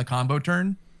 cards on the combo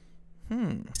turn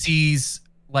sees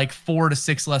like 4 to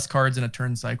 6 less cards in a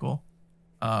turn cycle.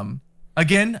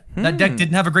 Again, that deck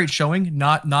didn't have a great showing.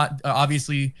 Not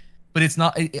obviously... But it's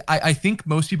not. I think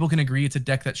most people can agree it's a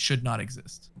deck that should not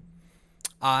exist.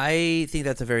 I think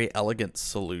that's a very elegant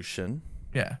solution.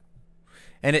 Yeah.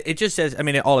 And it just says, I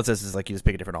mean, all it says is, like, you just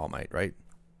pick a different All Might, right?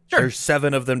 Sure. There's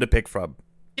 7 of them to pick from.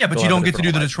 Yeah, but you don't get to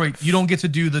do the Detroit. You don't get to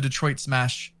do the Detroit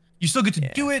Smash. You still get to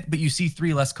do it, but you see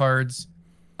 3 less cards.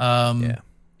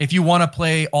 If you want to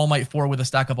play All Might 4 with a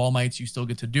stack of All Mights, you still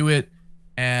get to do it.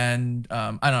 And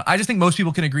I don't know. I just think most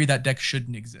people can agree that deck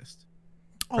shouldn't exist.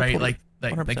 Right? Totally.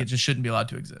 Like it just shouldn't be allowed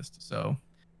to exist. So,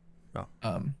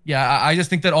 I just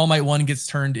think that All Might 1 gets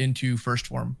turned into first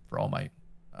form for All Might,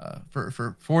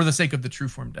 for the sake of the true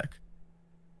form deck.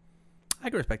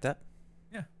 I can respect that.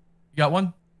 Yeah, you got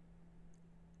one?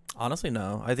 Honestly,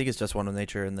 no. I think it's just one of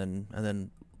nature, and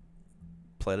then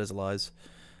play it as Lies.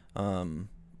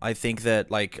 I think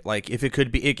that like if it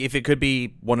could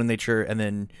be One in Nature and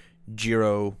then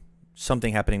Jiro,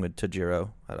 something happening to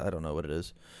Jiro. I don't know what it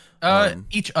is.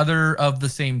 Each other of the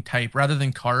same type rather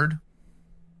than card.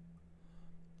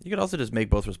 You could also just make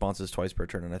both responses twice per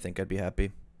turn, and I think I'd be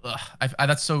happy. Ugh, I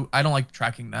don't like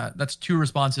tracking that. That's 2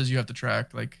 responses you have to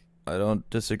track. Like, I don't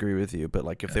disagree with you, but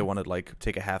like if they wanted like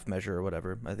take a half measure or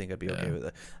whatever, I think I'd be okay with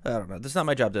it. I don't know. This is not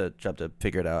my job to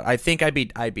figure it out. I think I'd be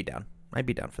down. I'd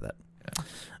be down for that.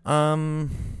 Yeah.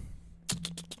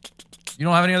 You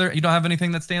don't have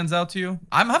anything that stands out to you?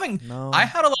 I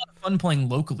had a lot of fun playing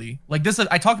locally. Like this,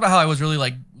 I talked about how I was really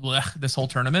like blech, this whole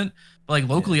tournament, but like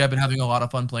locally, I've been having a lot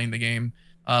of fun playing the game,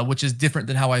 which is different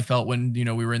than how I felt when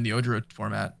we were in the Odra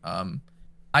format.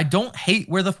 I don't hate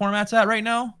where the format's at right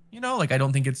now. Like I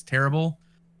don't think it's terrible,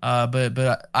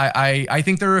 but I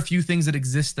think there are a few things that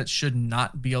exist that should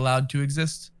not be allowed to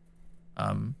exist.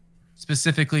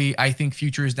 Specifically, I think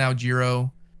Future is now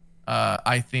Jiro.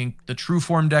 I think the True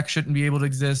Form deck shouldn't be able to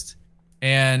exist.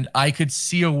 And I could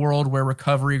see a world where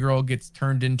Recovery Girl gets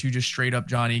turned into just straight up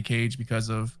Johnny Cage because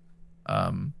of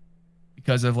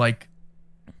like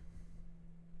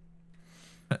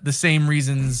the same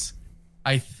reasons.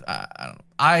 I don't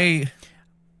know.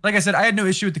 Like I said, I had no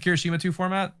issue with the Kirishima 2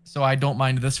 format, so I don't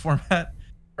mind this format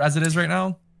as it is right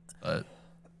now. But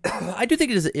I do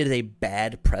think it is a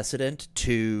bad precedent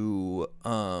to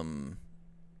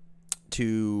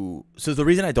so the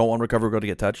reason I don't want Recovery Girl to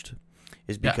get touched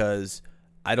is because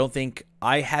I don't think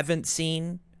I haven't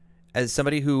seen, as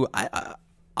somebody who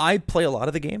I play a lot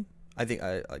of the game. I think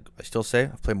I still say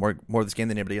I've played more of this game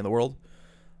than anybody in the world.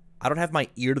 I don't have my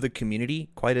ear to the community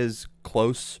quite as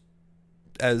close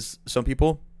as some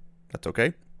people. That's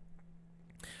okay.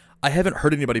 I haven't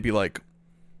heard anybody be like,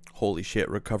 holy shit,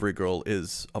 Recovery Girl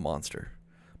is a monster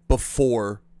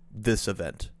before this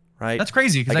event, right? That's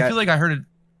crazy because I feel like I heard it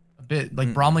a bit.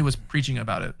 Like Bromley was preaching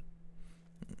about it.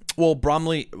 Well,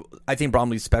 I think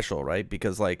Bromley's special, right?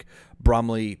 Because like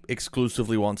Bromley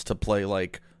exclusively wants to play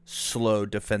like slow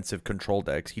defensive control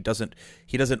decks. He doesn't.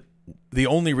 The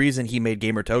only reason he made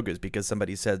Gamer Toga is because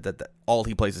somebody said that all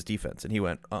he plays is defense, and he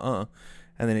went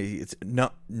and then it's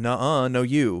no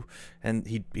you, and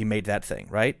he made that thing,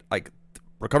 right? Like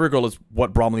Recovery Girl is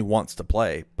what Bromley wants to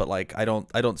play, but like I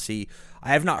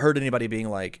have not heard anybody being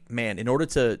like, man, in order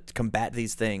to combat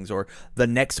these things, or the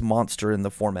next monster in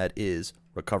the format is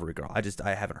Recovery Girl.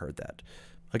 I haven't heard that.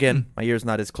 Again, my ear's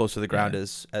not as close to the ground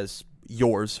as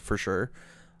yours for sure.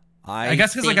 I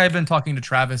guess because like I've been talking to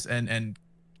Travis and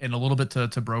a little bit to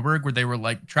Broberg, where they were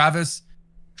like, Travis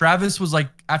was like,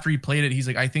 after he played it, he's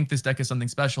like, I think this deck is something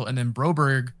special. And then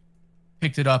Broberg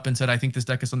picked it up and said, I think this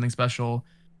deck is something special.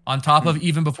 On top of,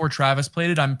 even before Travis played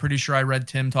it, I'm pretty sure I read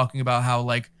Tim talking about how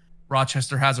like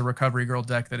Rochester has a Recovery Girl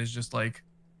deck that is just like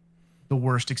the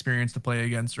worst experience to play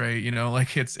against, right?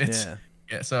 Like it's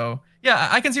so yeah,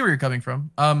 I can see where you're coming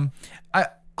from. I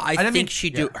think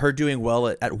her doing well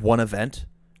at one event,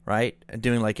 right, and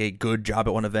doing like a good job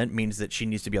at one event means that she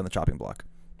needs to be on the chopping block.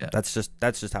 Yeah. That's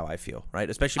just how I feel, right?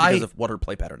 Especially because of what her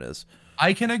play pattern is.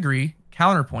 I can agree.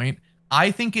 Counterpoint. I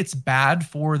think it's bad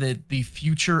for the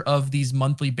future of these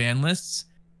monthly ban lists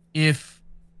if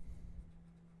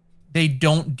they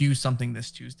don't do something this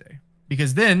Tuesday.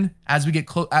 Because then, as we get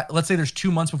close, let's say there's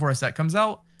 2 months before a set comes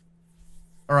out,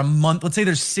 or a month. Let's say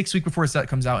there's 6 weeks before a set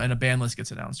comes out and a ban list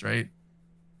gets announced, right?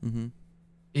 Mm-hmm.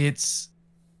 It's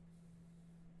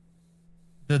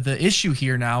the issue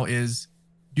here now is,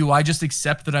 do I just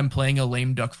accept that I'm playing a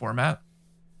lame duck format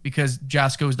because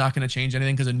Jasco is not going to change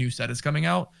anything because a new set is coming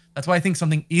out? That's why I think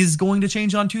something is going to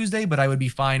change on Tuesday, but I would be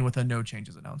fine with a no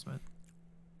changes announcement.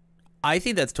 I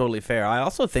think that's totally fair. I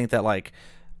also think that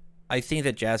I think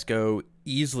that Jasco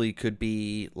easily could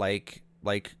be like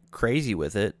crazy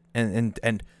with it,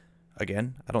 and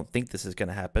again, I don't think this is going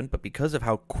to happen, but because of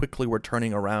how quickly we're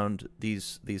turning around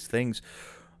these things,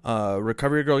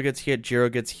 Recovery Girl gets hit, Jiro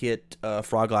gets hit,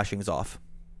 Frog Lashing's off.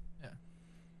 Yeah.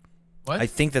 What? I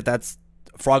think that's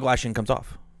Frog Lashing comes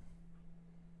off.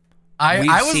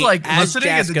 I was like listening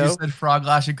and then you said Frog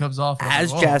Lashing comes off.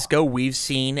 As Jasco, we've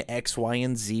seen X, Y,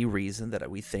 and Z reason that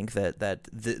we think that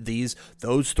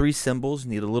those 3 symbols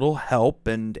need a little help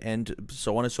and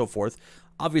so on and so forth.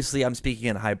 Obviously, I'm speaking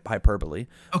in hyperbole.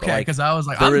 Okay, because I was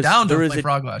like, I'm down to play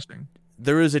Frog Lashing.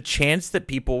 There is a chance that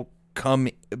people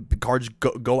cards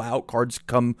go out, cards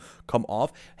come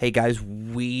off. Hey guys,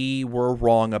 we were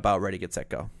wrong about Ready Get Set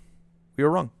Go. We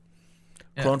were wrong.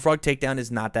 Yeah. Clone Frog Takedown is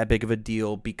not that big of a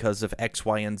deal because of X,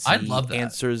 Y, and Z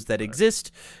answers that exist.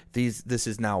 This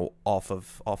is now off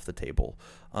the table.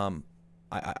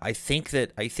 I think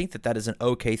that is an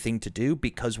okay thing to do,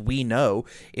 because we know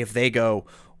if they go,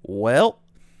 well,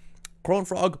 Chrome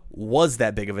Frog was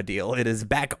that big of a deal. It is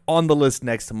back on the list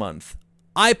next month.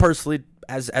 I personally,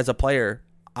 as a player,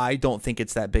 I don't think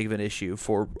it's that big of an issue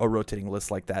for a rotating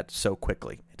list like that so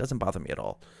quickly. It doesn't bother me at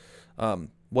all.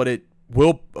 What it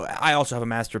will, I also have a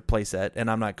master playset, and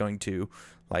I'm not going to,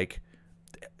 like,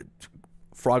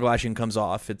 Frog Lashing comes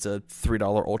off. It's a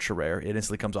 $3 ultra rare. It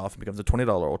instantly comes off and becomes a $20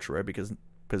 ultra rare because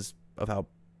of how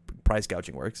price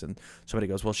gouging works. And somebody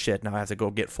goes, well, shit, now I have to go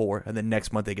get 4, and then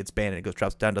next month it gets banned and it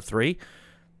drops down to 3.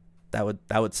 That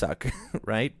would suck,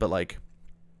 right? But like,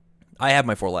 I have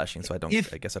my 4 lashing, so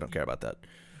I guess I don't care about that.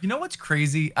 You know what's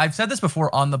crazy? I've said this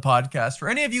before on the podcast. For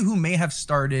any of you who may have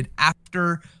started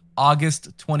after August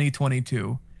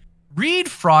 2022, read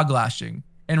Frog Lashing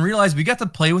and realize we got to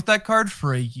play with that card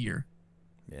for a year.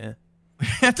 Yeah. We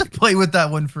have to play with that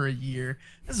one for a year.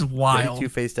 This is wild. Ready 2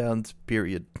 face downs,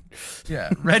 period. Yeah.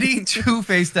 Ready 2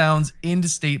 face downs, into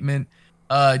statement,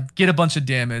 get a bunch of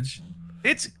damage.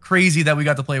 It's crazy that we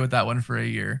got to play with that one for a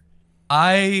year.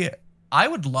 I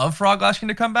would love Frog Lashing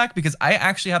to come back because I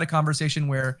actually had a conversation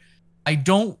where I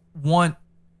don't want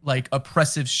like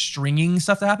oppressive stringing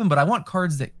stuff to happen, but I want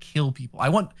cards that kill people.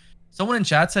 Someone in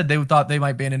chat said they thought they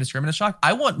might ban Indiscriminate Shock.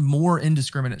 I want more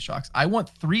Indiscriminate Shocks. I want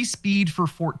 3 speed for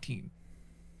 14.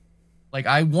 Like,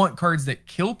 I want cards that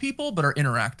kill people but are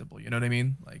interactable. You know what I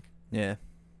mean? Like, yeah.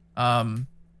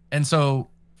 And so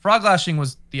Frog Lashing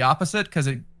was the opposite because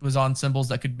it was on symbols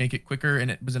that could make it quicker, and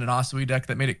it was in an Asui deck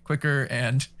that made it quicker,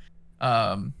 and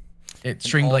it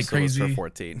stringed like crazy. For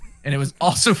 14. And it was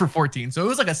also for 14. So it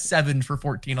was like a 7 for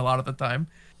 14 a lot of the time.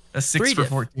 A 6 for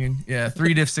 14. Yeah,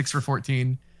 3 diff 6 for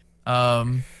 14.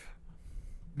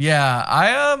 Yeah,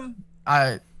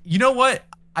 I you know what?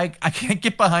 I can't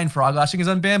get behind Frog Lashing as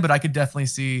unbanned, but I could definitely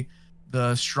see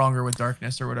the Stronger with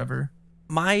Darkness or whatever.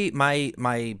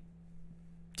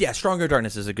 Yeah, Stronger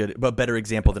Darkness is a good but better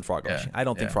example than Frog Lashing. I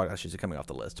don't think Frog Lashing is coming off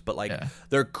the list, but like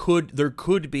there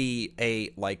could be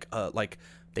a like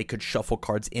they could shuffle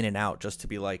cards in and out just to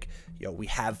be like, yo, we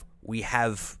have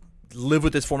live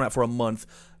with this format for a month,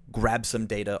 grab some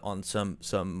data on some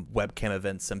webcam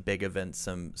events, some big events,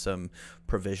 some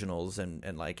provisionals,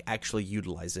 and like actually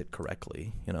utilize it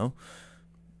correctly, you know?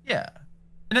 Yeah.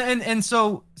 And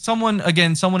so someone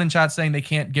in chat saying they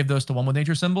can't give those to One with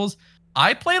Nature symbols.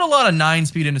 I played a lot of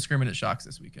 9-speed Indiscriminate Shocks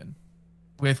this weekend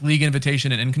with League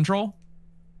Invitation and In Control.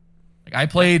 Like, I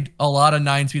played a lot of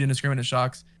 9-speed Indiscriminate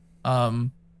Shocks. I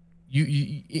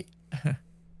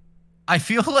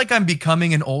feel like I'm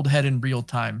becoming an old head in real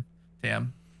time,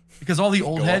 Tam, because all the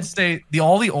old heads say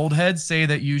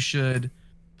that you should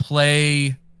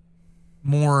play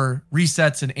more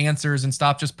resets and answers and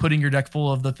stop just putting your deck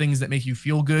full of the things that make you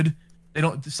feel good. They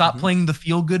don't stop playing the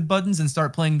feel good buttons and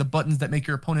start playing the buttons that make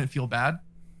your opponent feel bad.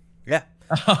 Yeah.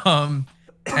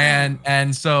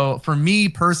 And so for me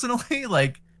personally,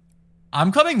 like,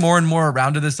 I'm coming more and more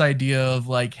around to this idea of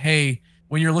like, hey,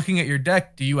 when you're looking at your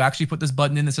deck, do you actually put this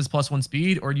button in that says +1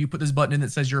 speed, or do you put this button in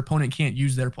that says your opponent can't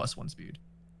use their +1 speed?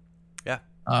 Yeah.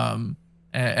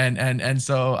 And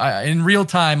so in real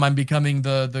time, I'm becoming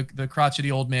the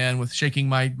crotchety old man with shaking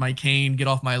my cane, get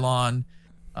off my lawn,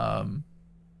 kind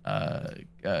of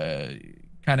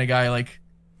guy. Like,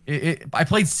 I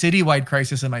played Citywide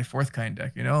Crisis in my 4th kind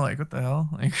deck, you know, like, what the hell?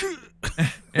 Like,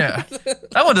 yeah,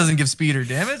 that one doesn't give speed or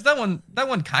damage. That one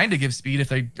kind of gives speed if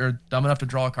they are dumb enough to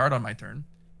draw a card on my turn.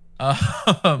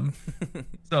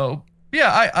 So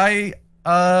yeah,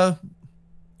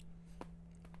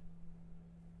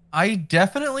 I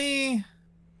definitely,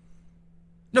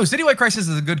 no, Citywide Crisis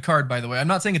is a good card, by the way. I'm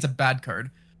not saying it's a bad card,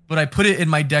 but I put it in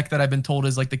my deck that I've been told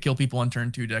is like the kill people on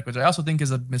turn 2 deck, which I also think is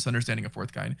a misunderstanding of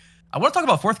 4th kind. I want to talk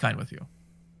about 4th kind with you.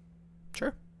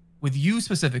 Sure. With you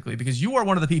specifically, because you are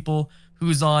one of the people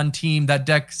who's on team that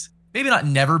deck's maybe not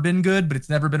never been good, but it's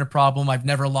never been a problem. I've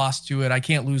never lost to it. I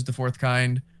can't lose to 4th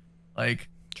kind. Like,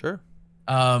 sure.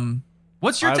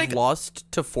 What's your take? I've lost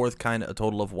to 4th kind a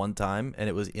total of 1 time, and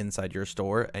it was inside your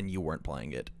store, and you weren't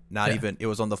playing it. Not even, it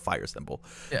was on the fire symbol.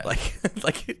 Yeah. Like.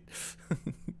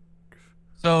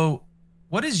 So,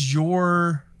 what is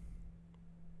your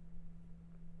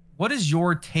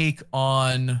take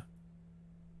on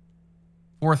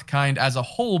 4th kind as a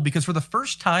whole? Because for the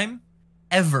first time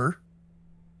ever,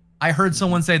 I heard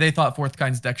someone say they thought 4th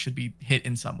kind's deck should be hit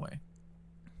in some way.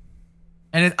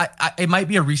 And it might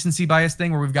be a recency bias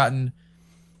thing where we've gotten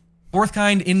 4th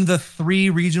kind in the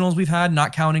 3 regionals we've had,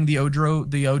 not counting the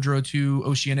Odro 2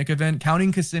 Oceanic event.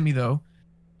 Counting Kissimmee, though,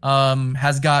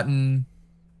 has gotten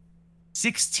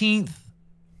 16th,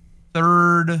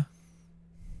 3rd,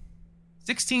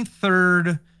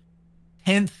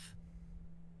 10th,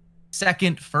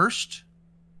 2nd, 1st,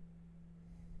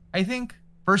 I think.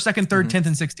 1st, 2nd, 3rd, 10th,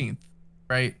 and 16th,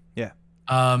 right? Yeah.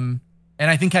 And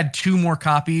I think had 2 more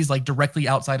copies like directly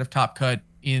outside of Top Cut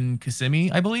in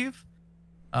Kissimmee, I believe.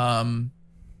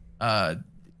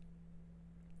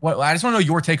 What I just want to know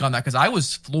your take on that, because I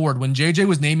was floored when JJ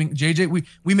was naming JJ.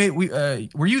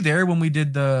 Were you there when we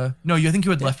did the? No, I think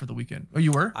you had left for the weekend. Oh,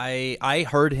 you were. I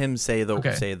heard him say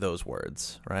those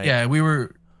words, right? Yeah, we were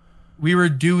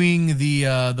doing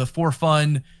the for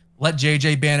fun. Let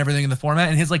JJ ban everything in the format,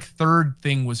 and his like 3rd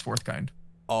thing was Fourth Kind.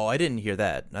 Oh, I didn't hear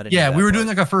that. We were doing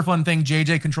like a for fun thing.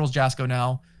 JJ controls Jasco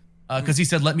now, because he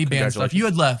said let me ban stuff. You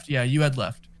had left. Yeah, you had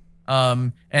left.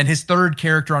 And his 3rd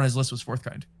character on his list was Fourth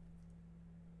Kind.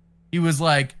 He was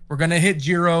like, we're going to hit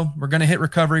Jiro, we're going to hit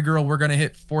Recovery Girl, we're going to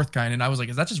hit Fourth Kind. And I was like,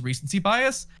 is that just recency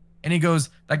bias? And he goes,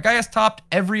 that guy has topped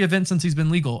every event since he's been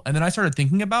legal. And then I started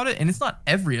thinking about it, and it's not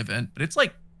every event, but it's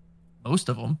like most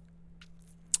of them.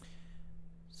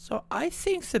 So I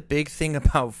think the big thing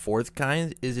about Fourth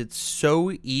Kind is it's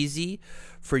so easy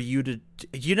for you to,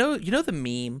 you know the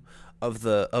meme of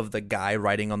the guy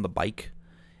riding on the bike?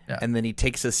 Yeah. And then he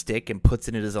takes a stick and puts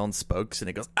it in his own spokes, and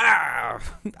it goes, ah!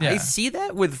 Yeah. I see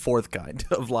that with Fourth Kind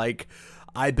of like,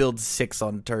 I build 6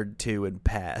 on turn 2 and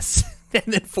pass. And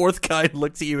then Fourth Kind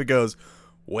looks at you and goes,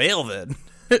 well then,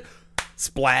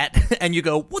 splat. And you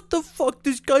go, what the fuck?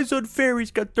 This guy's unfair.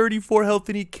 He's got 34 health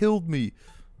and he killed me.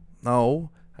 No,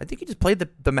 I think he just played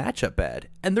the matchup bad.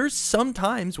 And there's some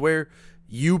times where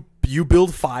you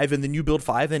build 5 and then you build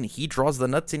 5 and he draws the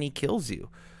nuts and he kills you.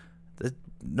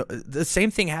 The same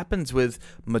thing happens with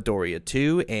Midoriya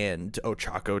 2 and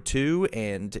Ochako 2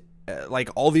 and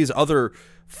like all these other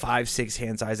 5-6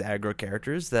 hand size aggro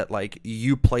characters that like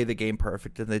you play the game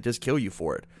perfect and they just kill you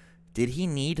for it. Did he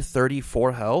need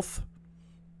 34 health?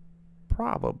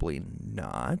 Probably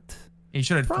not. He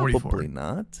should have 44. Probably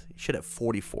not. He should have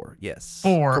 44. Yes.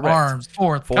 4 correct. Arms.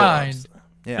 Fourth kind. Arms.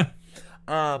 Yeah.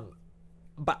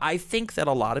 But I think that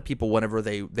a lot of people, whenever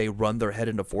they run their head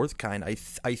into Fourth Kind, I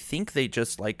think they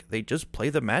just play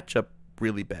the matchup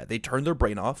really bad. They turn their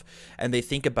brain off and they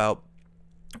think about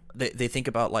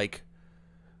like,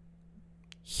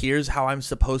 here's how I'm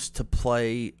supposed to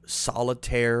play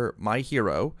Solitaire my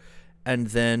hero, and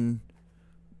then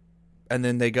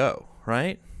they go,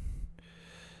 right?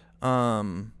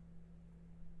 So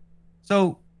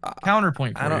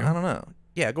counterpoint for you. I don't know.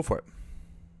 Yeah, go for it.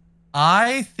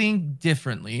 I think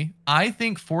differently. I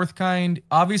think Fourth Kind,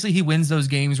 obviously he wins those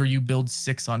games where you build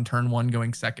 6 on turn 1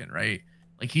 going second, right?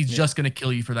 Like he's just going to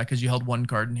kill you for that because you held 1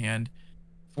 card in hand.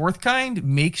 Fourth Kind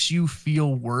makes you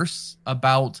feel worse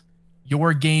about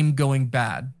your game going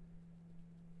bad.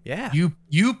 Yeah.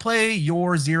 You play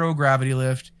your 0 gravity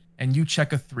lift and you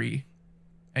check a 3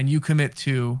 and you commit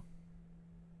 2.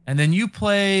 And then you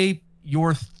play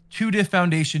your 2 diff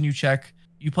foundation, you check.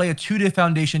 You play a 2 diff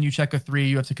foundation, you check a 3,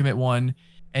 you have to commit 1.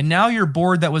 And now your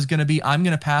board that was going to be, I'm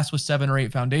going to pass with 7 or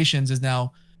 8 foundations, is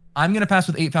now, I'm going to pass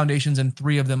with 8 foundations and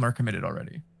 3 of them are committed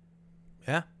already.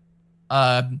 Yeah.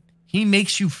 He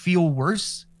makes you feel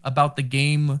worse about the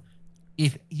game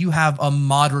if you have a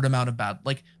moderate amount of bad,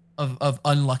 like of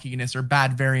unluckiness or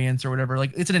bad variance or whatever.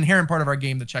 Like it's an inherent part of our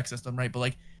game, the check system, right? But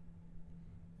like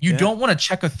you don't want to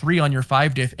check a 3 on your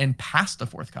 5 diff and pass the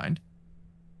Fourth Kind.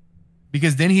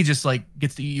 Because then he just like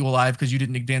gets to eat you alive because you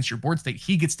didn't advance your board state.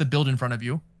 He gets to build in front of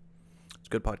you. It's a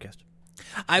good podcast.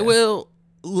 I will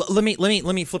let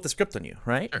me flip the script on you,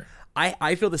 right? Sure.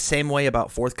 I feel the same way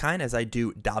about Fourth Kind as I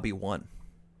do Dabi 1.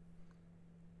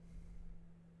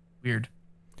 Weird.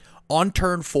 On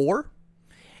turn 4,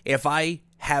 if I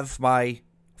have my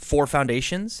 4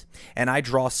 foundations and I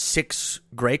draw 6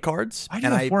 gray cards, I do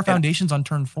have 4 foundations on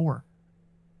turn 4.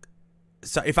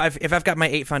 So if I've got my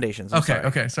 8 foundations, sorry.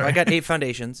 I got 8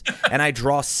 foundations, and I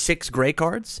draw 6 gray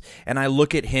cards, and I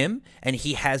look at him, and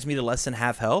he has me to less than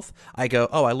half health. I go,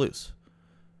 oh, I lose.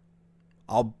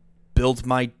 I'll build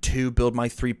my 2, build my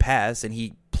 3 pass, and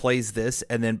he plays this,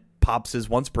 and then pops his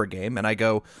once per game, and I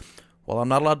go, well, I'm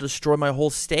not allowed to destroy my whole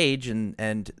stage,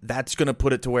 and that's going to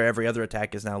put it to where every other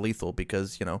attack is now lethal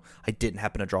because, you know, I didn't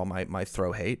happen to draw my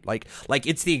throw hate. Like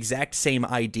it's the exact same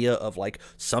idea of, like,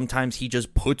 sometimes he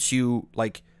just puts you,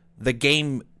 like, the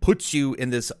game puts you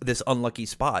in this unlucky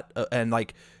spot, and,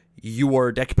 like, you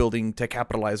are deck building to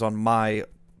capitalize on my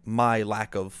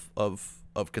lack of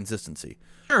consistency.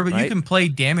 Sure, but right? You can play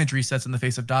damage resets in the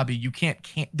face of Dabi. You can't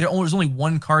there's only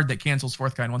 1 card that cancels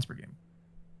Fourth Kind once per game.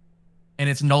 And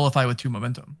it's nullify with 2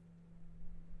 momentum.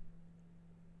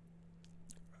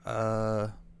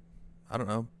 I don't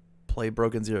know. Play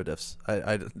broken 0 diffs.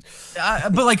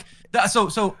 But like,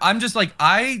 so I'm just like,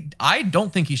 I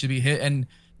don't think he should be hit. And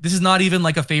this is not even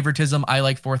like a favoritism. I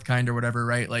like Fourth Kind or whatever,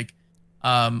 right? Like,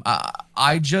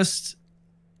 I just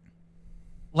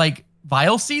like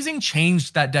Vial Seizing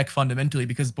changed that deck fundamentally,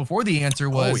 because before the answer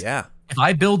was, oh yeah, if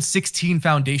I build 16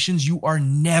 foundations, you are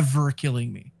never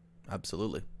killing me.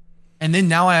 absolutely. And then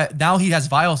now he has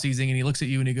Vial Seizing, and he looks at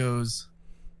you and he goes,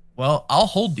 well, I'll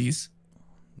hold these,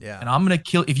 Yeah, and I'm gonna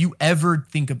kill if you ever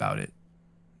think about it.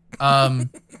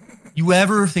 You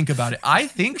ever think about it? I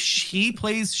think he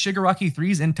plays Shigaraki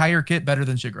 3's entire kit better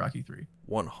than Shigaraki 3.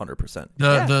 100%.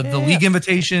 The league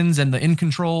invitations and the in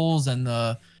controls and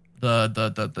the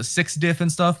 6 diff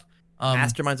and stuff.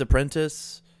 Mastermind's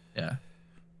Apprentice. Yeah.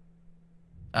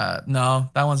 No,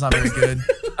 that one's not very good.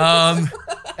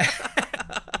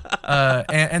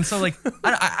 And so like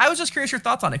I was just curious your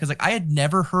thoughts on it, because like I had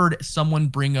never heard someone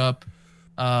bring up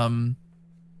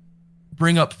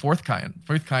fourth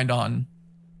kind on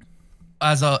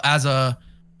as a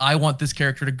I want this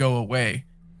character to go away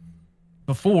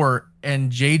before,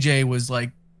 and JJ was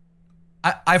like,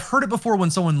 I've heard it before when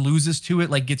someone loses to it,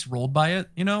 like gets rolled by it,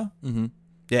 you know? Mm-hmm.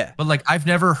 Yeah. But like I've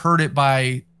never heard it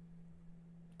by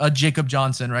a Jacob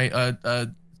Johnson, right?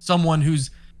 Someone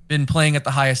who's been playing at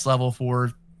the highest level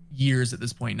for years at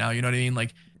this point now, you know what I mean?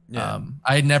 Like, Yeah.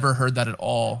 I had never heard that at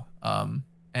all. And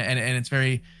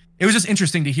it was just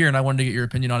interesting to hear, and I wanted to get your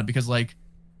opinion on it, because like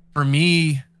for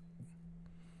me,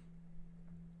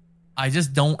 I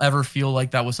just don't ever feel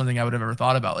like that was something I would have ever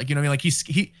thought about. Like, you know what I mean? Like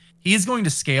he is going to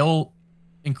scale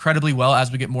incredibly well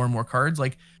as we get more and more cards.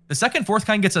 Like the second fourth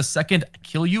kind gets a second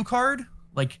kill you card,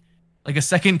 like a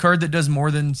second card that does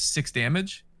more than 6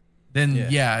 damage, then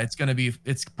yeah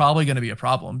it's probably gonna be a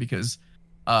problem, because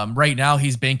right now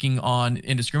he's banking on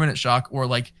indiscriminate shock, or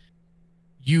like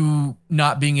you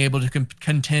not being able to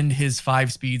contend his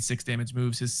 5 speed 6 damage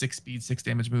moves, his 6 speed 6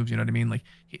 damage moves, you know what I mean? Like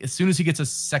as soon as he gets a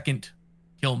second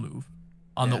kill move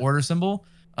on the order symbol,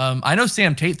 I know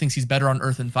Sam Tate thinks he's better on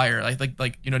Earth and Fire.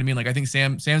 Like you know what I mean? Like I think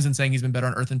Sam's been saying he's been better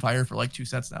on Earth and Fire for like 2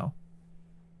 sets now.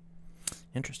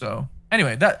 Interesting. So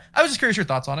anyway, that I was just curious your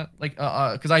thoughts on it, like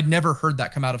because I'd never heard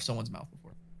that come out of someone's mouth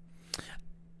before.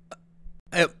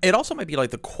 It also might be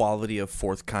like the quality of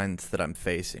fourth kinds that I'm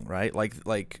facing, right?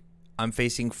 Like I'm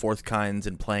facing fourth kinds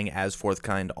and playing as fourth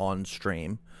kind on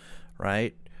stream,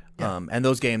 right? Yeah. And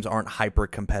those games aren't hyper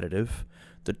competitive.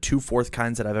 The 2 fourth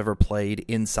kinds that I've ever played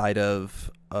inside of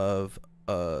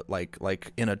like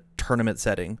in a tournament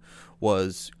setting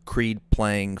was Creed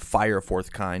playing Fire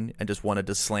fourth kind and just wanted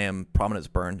to slam Prominence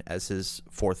Burn as his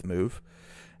 4th move,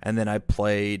 and then I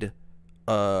played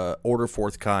Order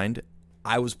fourth kind.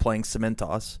 I was playing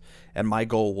Cementos, and my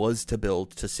goal was to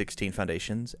build to 16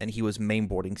 foundations, and he was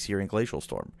mainboarding Searing Glacial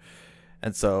Storm.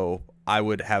 And so I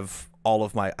would have all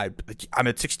of my... I'm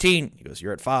at 16. He goes,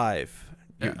 you're at 5.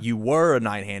 Yeah. You were a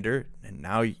 9-hander, and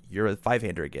now you're a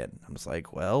 5-hander again. I'm just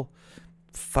like, well,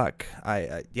 fuck.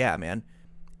 Yeah, man.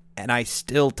 And I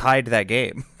still tied that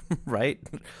game, right?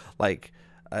 Like,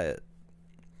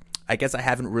 I guess I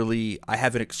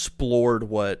haven't explored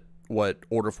what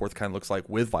Order fourth kind looks like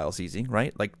with Vial Seizing,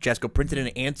 right? Like Jesco printed an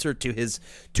answer to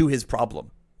his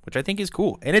problem, which I think is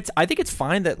cool. And I think it's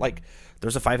fine that like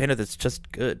there's a 5-hander that's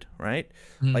just good, right?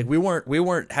 Mm. Like we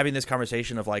weren't having this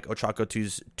conversation of like Ochako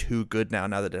 2's too good now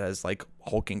that it has like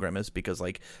Hulking Grimace, because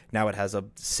like now it has a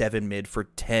 7 mid for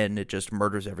 10, it just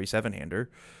murders every 7-hander,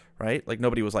 right? Like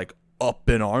nobody was like up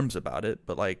in arms about it,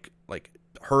 but like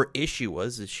her issue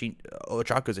was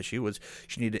Ochako's issue was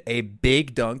she needed a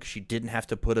big dunk she didn't have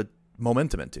to put a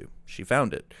momentum into. She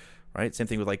found it, right? Same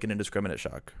thing with like an indiscriminate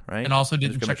shock, right? And also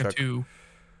didn't check a 2.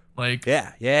 Like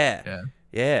yeah.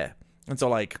 And so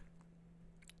like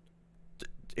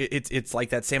it's like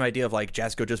that same idea of like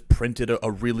Jasco just printed a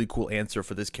really cool answer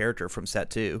for this character from set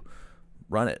 2.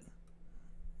 Run it.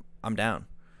 I'm down.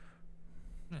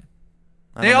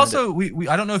 They also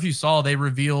I don't know if you saw, they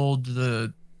revealed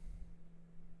the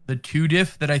 2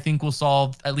 diff that I think will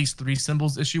solve at least 3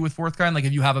 symbols issue with fourth kind. Like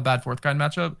if you have a bad fourth kind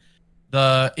matchup,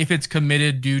 if it's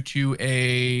committed due to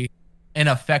an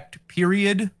effect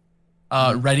period,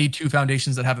 ready 2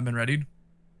 foundations that haven't been readied.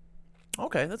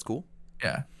 Okay, that's cool.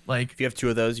 Yeah, like if you have 2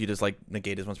 of those, you just like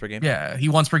negate his once per game. Yeah, he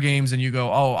once per games, and you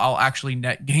go, oh, I'll actually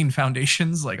net gain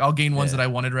foundations. Like I'll gain ones that I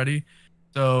wanted ready.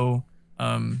 So,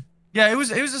 yeah, it was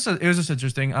just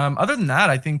interesting. Other than that,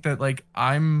 I think that like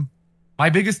my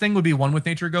biggest thing would be One with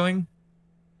Nature going.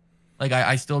 Like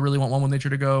I still really want One with Nature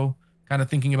to go. Kind of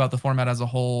thinking about the format as a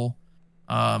whole.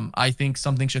 I think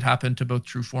something should happen to both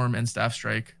True Form and Staff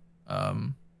Strike.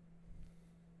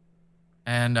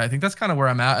 And I think that's kind of where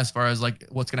I'm at as far as like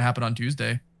what's going to happen on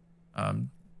Tuesday. I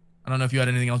don't know if you had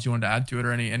anything else you wanted to add to it,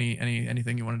 or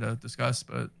anything you wanted to discuss,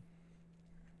 but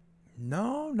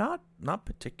no, not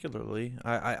particularly.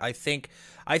 I think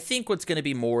what's going to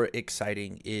be more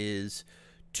exciting is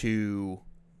to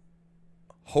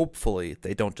hopefully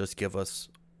they don't just give us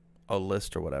a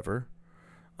list or whatever.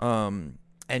 And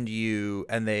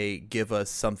they give us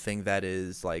something that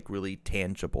is like really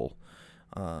tangible.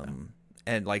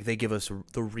 And like they give us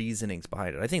the reasonings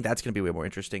behind it. I think that's going to be way more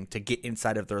interesting to get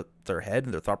inside of their head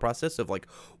and their thought process of like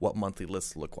what monthly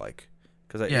lists look like.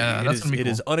 Because it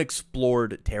is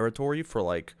unexplored territory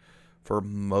for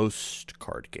most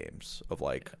card games of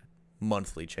like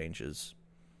monthly changes.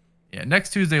 Yeah,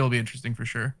 next Tuesday will be interesting for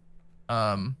sure.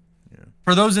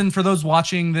 For those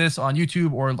watching this on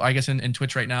YouTube or I guess in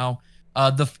Twitch right now,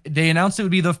 they announced it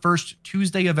would be the first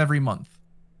Tuesday of every month.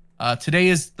 Today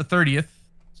is the 30th,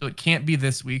 so it can't be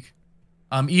this week.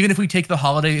 Even if we take the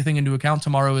holiday thing into account,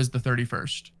 tomorrow is the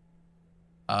 31st.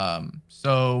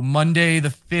 So Monday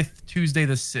the 5th, Tuesday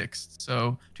the 6th.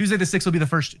 So Tuesday the 6th will be the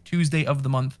first Tuesday of the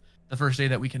month, the first day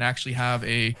that we can actually have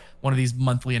one of these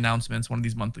monthly announcements, one of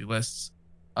these monthly lists.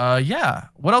 Yeah.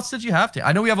 What else did you have to?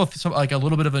 I know we have a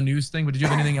little bit of a news thing, but did you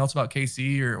have anything else about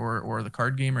KC or the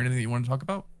card game or anything that you want to talk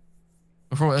about?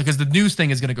 Because the news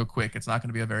thing is going to go quick. It's not going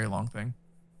to be a very long thing.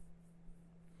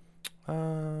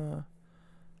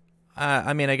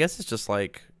 I mean, I guess it's just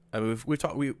like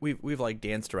we've like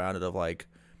danced around it of like,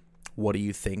 what do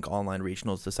you think online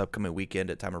regionals this upcoming weekend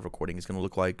at time of recording is going to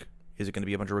look like? Is it going to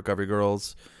be a bunch of recovery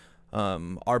girls?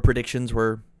 Our predictions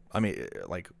were, I mean,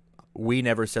 like we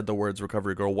never said the words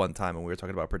recovery girl one time when we were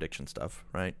talking about prediction stuff,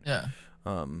 right? Yeah.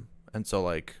 And so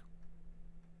like,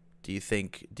 do you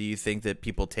think that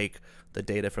people take the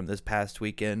data from this past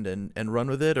weekend and run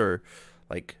with it, or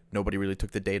like nobody really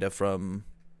took the data from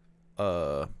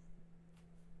UK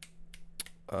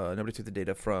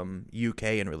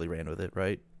and really ran with it,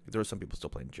 right? There were some people still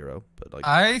playing Giro, but like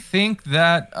I think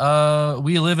that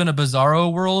we live in a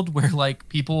bizarro world where like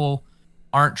people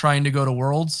aren't trying to go to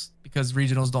Worlds because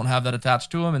regionals don't have that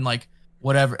attached to them, and like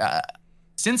whatever.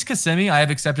 Since Kissimmee, I have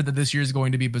accepted that this year is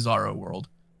going to be bizarro world.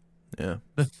 Yeah.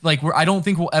 I don't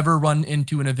think we'll ever run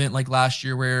into an event like last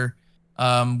year where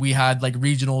we had like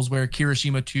regionals where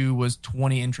Kirishima 2 was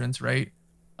 20 entrants, right?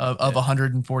 Of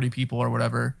 140 people or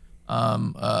whatever.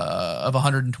 Of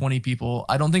 120 people.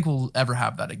 I don't think we'll ever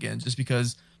have that again, just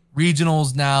because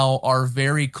regionals now are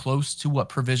very close to what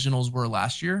provisionals were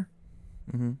last year.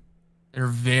 Mm-hmm. They're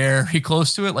very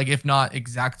close to it, like if not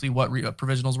exactly what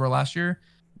provisionals were last year.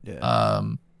 Yeah.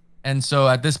 And so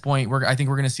at this point, I think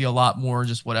we're going to see a lot more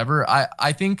just whatever.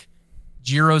 I think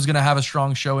Jiro's going to have a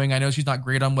strong showing. I know she's not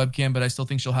great on webcam, but I still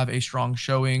think she'll have a strong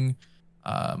showing.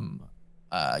 I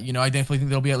definitely think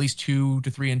there'll be at least 2 to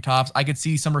 3 in tops. I could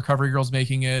see some recovery girls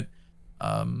making it.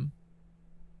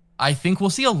 I think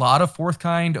we'll see a lot of fourth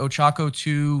kind, Ochako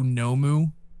 2,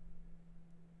 Nomu.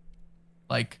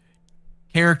 Like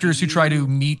characters who try to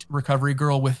meet recovery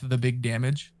girl with the big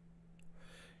damage.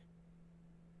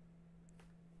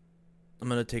 I'm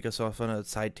gonna take us off on a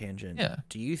side tangent. Yeah.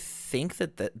 Do you think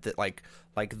that like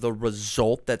the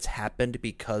result that's happened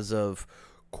because of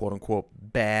quote unquote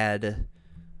bad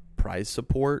prize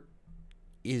support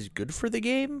is good for the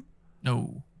game?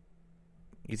 No.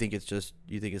 You think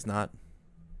it's not?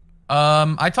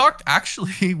 I talked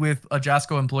actually with a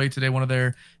Jasco employee today. One of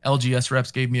their LGS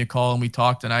reps gave me a call and we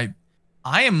talked, and I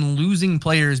am losing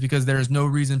players because there is no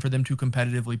reason for them to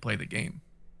competitively play the game.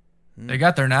 They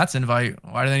got their Nats invite.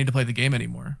 Why do they need to play the game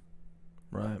anymore?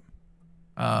 Right.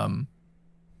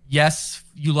 Yes,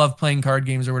 you love playing card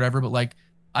games or whatever, but like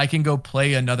I can go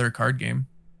play another card game.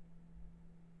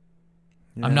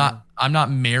 Yeah. I'm not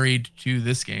married to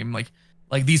this game. Like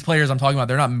these players I'm talking about,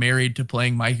 they're not married to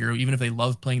playing My Hero. Even if they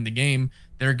love playing the game,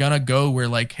 they're gonna go where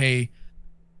like, hey,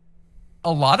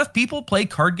 a lot of people play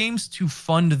card games to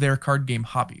fund their card game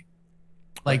hobby.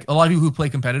 Like a lot of people who play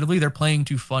competitively, they're playing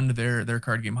to fund their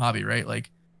card game hobby, right?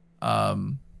 Like,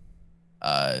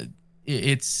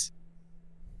 it's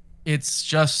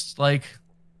just like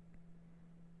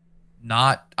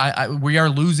not. We are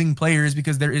losing players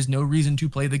because there is no reason to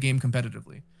play the game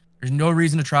competitively. There's no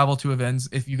reason to travel to events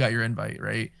if you got your invite,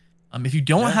 right? If you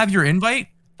don't have your invite,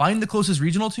 find the closest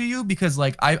regional to you, because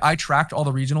like I tracked all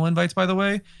the regional invites, by the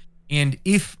way, and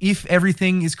if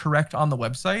everything is correct on the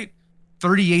website,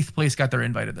 38th place got their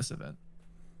invite at this event.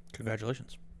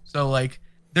 Congratulations. So like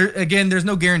there's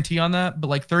no guarantee on that, but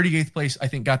like 38th place I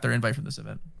think got their invite from this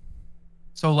event.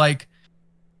 So like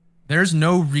there's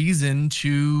no reason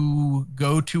to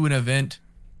go to an event.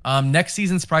 Next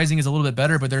season's prizing is a little bit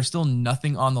better, but there's still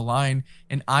nothing on the line,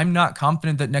 and I'm not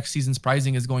confident that next season's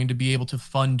prizing is going to be able to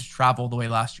fund travel the way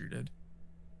last year did.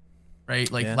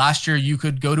 Right? Like last year you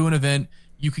could go to an event,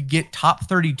 you could get top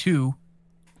 32,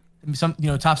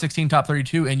 top 16, top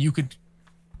 32, and you could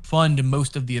fund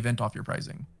most of the event off your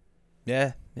pricing.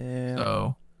 Yeah.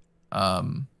 So,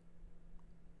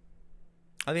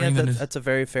 I think that's a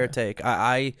very fair take.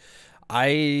 I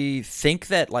think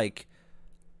that like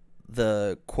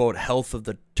the quote health of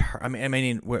the I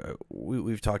mean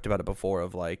we've talked about it before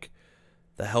of like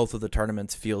the health of the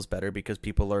tournaments feels better because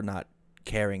people are not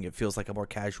caring. It feels like a more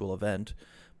casual event,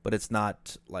 but it's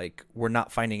not like we're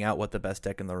not finding out what the best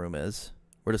deck in the room is.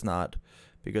 We're just not,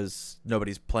 because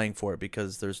nobody's playing for it,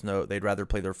 because they'd rather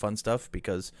play their fun stuff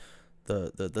because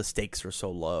the stakes are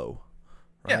so low,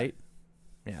 right?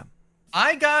 Yeah.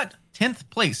 I got 10th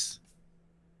place.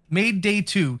 Made day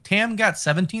 2. Tam got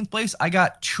 17th place. I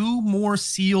got 2 more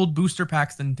sealed booster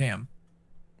packs than Tam.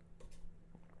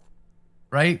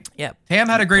 Right? Yeah. Tam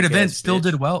had a great event, still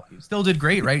did well. Still did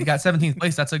great, right? Got 17th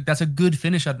place. That's a good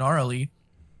finish at an RLE.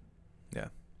 Yeah.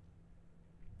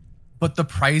 But the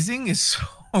pricing is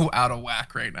so out of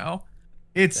whack right now.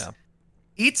 It's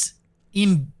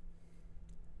in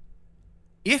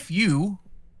if you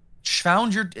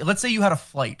found let's say you had a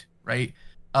flight, right?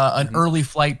 An early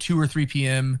flight, 2 or 3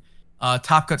 p.m.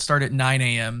 Top Cut start at 9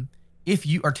 a.m.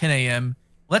 Or 10 a.m.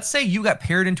 Let's say you got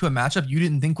paired into a matchup you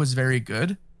didn't think was very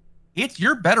good.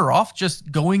 You're better off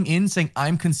just going in saying,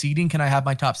 I'm conceding, can I have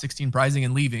my top 16 pricing,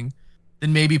 and leaving,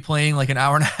 than maybe playing like an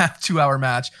hour and a half, 2-hour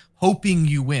match, hoping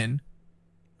you win.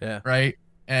 Yeah. Right.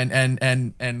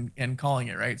 And calling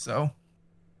it, right? So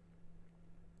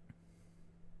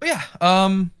but yeah,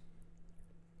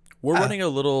 we're running a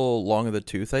little long of the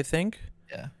tooth, I think.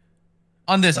 Yeah.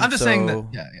 On this, I'm just saying that.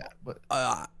 Yeah. But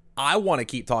I want to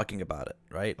keep talking about it,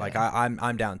 right? Like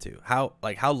I'm down to how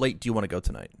late do you want to go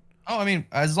tonight? Oh, I mean,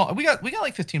 as long we got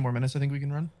like 15 more minutes. I think we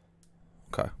can run.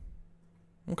 Okay.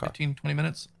 15, 20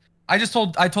 minutes. I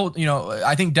told I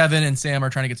think Devin and Sam are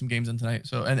trying to get some games in tonight.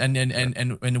 So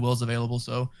and Will's available,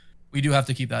 so we do have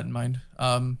to keep that in mind.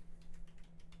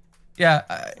 Yeah.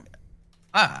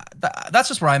 That's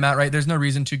just where I'm at, right? There's no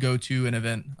reason to go to an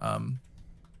event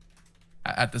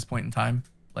at this point in time.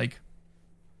 Like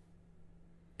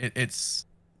it's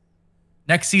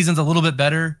next season's a little bit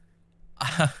better.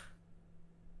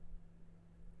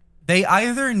 They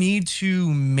either need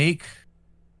to make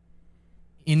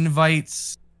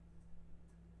invites,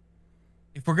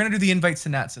 if we're going to do the invites to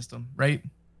Nat system, right?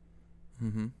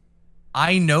 Mm-hmm.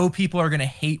 I know people are going to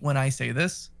hate when I say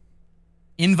this.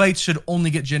 Invites should only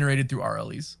get generated through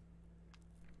RLEs.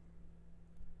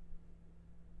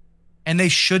 And they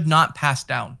should not pass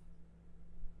down.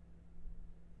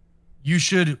 You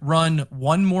should run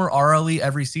one more RLE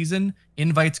every season.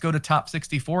 Invites go to top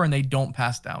 64 and they don't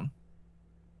pass down.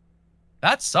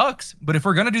 That sucks. But if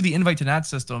we're going to do the invite to Nat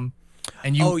system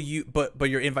and but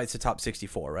your invites to top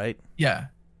 64, right? Yeah.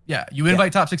 Yeah. You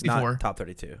invite top 64. Not top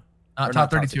 32. Not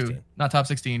top 32. Not top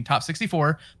 16. Top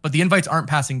 64. But the invites aren't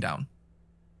passing down.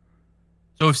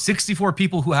 So if 64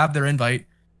 people who have their invite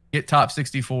get top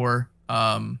 64,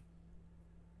 right?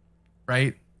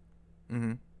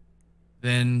 Mm-hmm.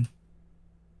 Then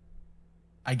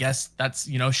I guess that's,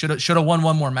 should have won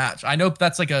one more match. I know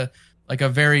that's like a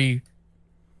very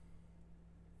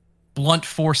blunt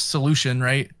force solution,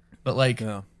 right? But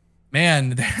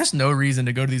man, there's no reason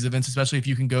to go to these events, especially if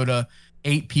you can go to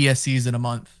 8 PSCs in a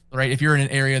month, right? If you're in an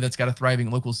area that's got a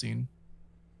thriving local scene.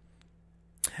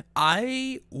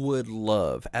 I would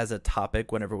love, as a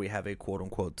topic, whenever we have a quote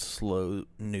unquote slow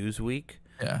news week,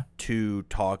 to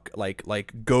talk like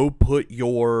go put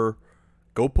your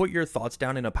thoughts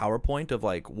down in a PowerPoint of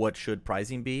like what should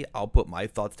pricing be. I'll put my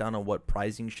thoughts down on what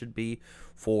pricing should be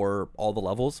for all the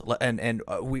levels. And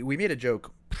we made a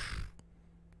joke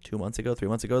 3 months ago,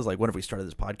 is like whenever we started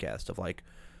this podcast of like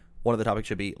one of the topics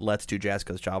should be let's do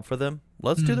Jazka's job for them.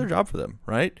 Let's do their job for them,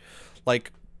 right?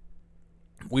 Like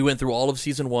we went through all of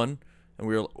season 1 and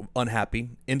we were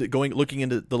unhappy. Looking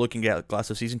into the looking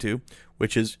glass of season 2,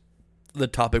 which is the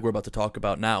topic we're about to talk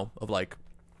about now of like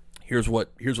here's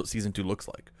what season 2 looks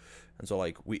like. And so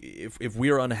like if we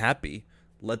are unhappy,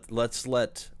 let's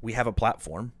let we have a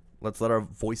platform. Let's let our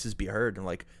voices be heard, and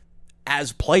like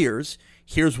as players,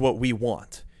 here's what we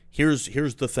want. Here's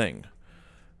the thing.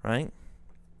 Right?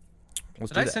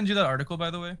 Did I send you that article,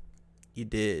 by the way? You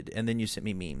did, and then you sent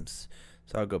me memes.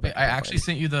 So I'll go back. I actually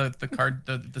sent you the card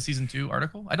the season 2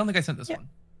 article. I don't think I sent this one.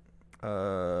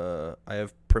 I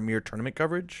have Premier tournament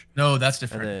coverage. No, that's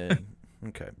different. And then,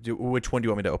 okay. Which one do you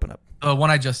want me to open up? The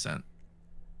one I just sent.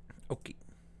 Okay.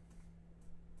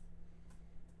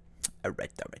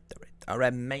 All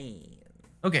right, man.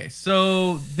 Okay,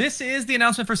 so this is the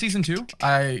announcement for season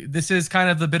 2. This is kind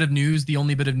of the bit of news, the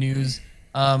only bit of news.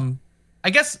 I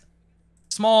guess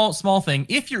small thing.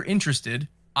 If you're interested,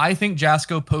 I think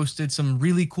Jasco posted some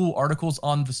really cool articles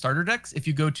on the starter decks. If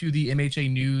you go to the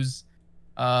MHA news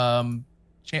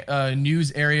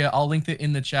news area, I'll link it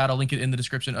in the chat. I'll link it in the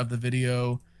description of the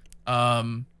video.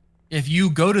 If you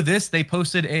go to this, they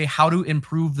posted a how to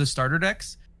improve the starter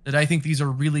decks that I think these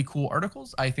are really cool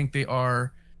articles. I think they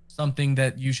are something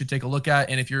that you should take a look at.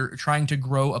 And if you're trying to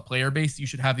grow a player base, you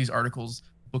should have these articles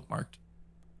bookmarked.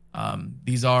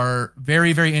 These are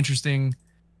very, very interesting.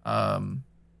 Yeah,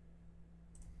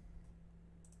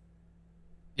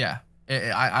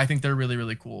 I think they're really,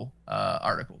 really cool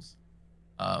articles.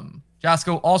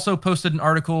 Jasco also posted an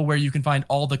article where you can find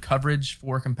all the coverage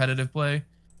for competitive play.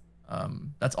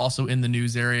 That's also in the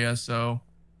news area. So,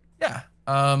 yeah.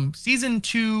 Season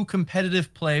 2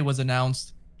 competitive play was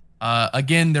announced.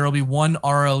 Again, there will be one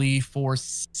RLE for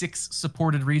 6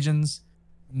 supported regions: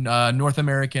 North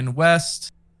American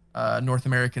West, North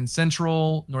American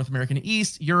Central, North American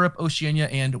East, Europe, Oceania,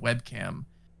 and Webcam.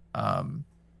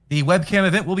 The webcam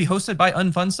event will be hosted by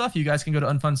Unfunstuff. You guys can go to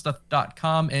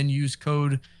unfunstuff.com and use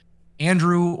code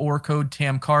Andrew or code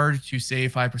TAMCARD to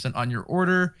save 5% on your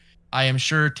order. I am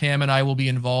sure Tam and I will be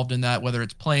involved in that, whether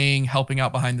it's playing, helping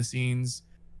out behind the scenes,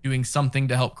 doing something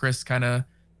to help Chris kind of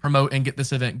promote and get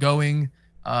this event going.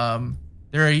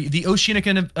 The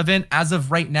Oceania event, as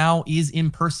of right now, is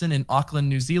in person in Auckland,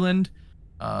 New Zealand.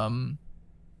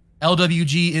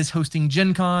 LWG is hosting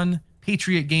Gen Con.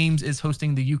 Patriot Games is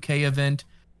hosting the UK event.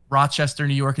 Rochester,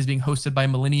 New York is being hosted by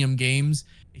Millennium Games.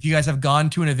 If you guys have gone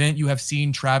to an event, you have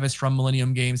seen Travis from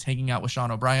Millennium Games hanging out with Sean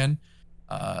O'Brien.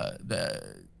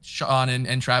 Sean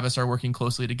and Travis are working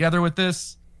closely together with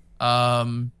this.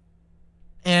 And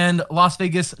Las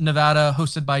Vegas, Nevada,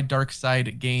 hosted by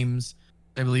Darkside Games,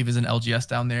 I believe is an LGS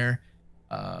down there.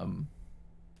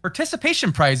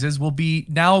 Participation prizes will be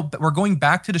now, we're going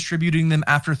back to distributing them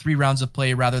after 3 rounds of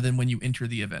play rather than when you enter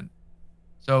the event.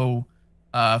 So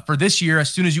for this year, as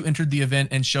soon as you entered the event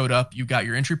and showed up, you got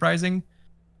your entry pricing.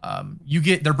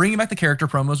 They're bringing back the character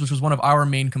promos, which was one of our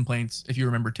main complaints. If you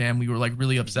remember, Tam, we were like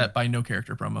really upset by no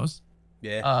character promos.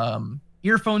 Yeah.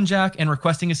 Earphone jack and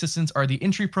requesting assistance are the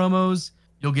entry promos.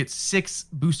 You'll get 6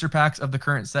 booster packs of the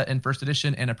current set in first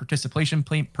edition and a participation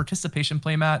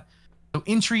play mat. So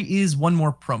entry is one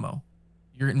more promo.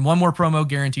 You're getting one more promo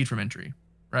guaranteed from entry,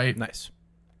 right? Nice.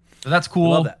 So that's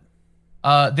cool. Love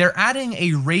that. They're adding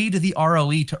a raid the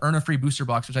RLE to earn a free booster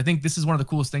box, which I think this is one of the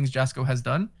coolest things Jasco has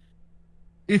done.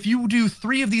 If you do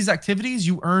 3 of these activities,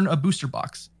 you earn a booster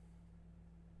box.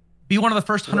 Be one of the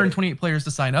first 128 players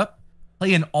to sign up.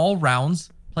 Play in all rounds.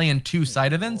 Play in 2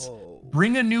 side events.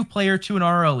 Bring a new player to an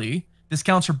RLE. This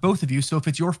counts for both of you. So if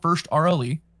it's your first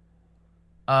RLE,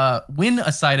 win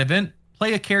a side event,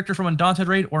 play a character from Undaunted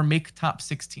Raid, or make top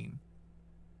 16.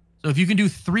 So if you can do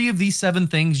 3 of these 7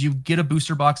 things, you get a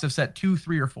booster box of set 2,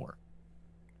 3, or 4.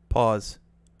 Pause.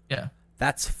 Yeah.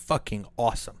 That's fucking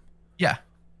awesome. Yeah.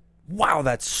 Wow,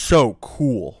 that's so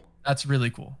cool. That's really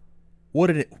cool.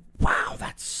 Wow,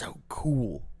 that's so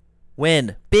cool.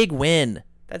 Win. Big win.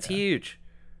 That's huge.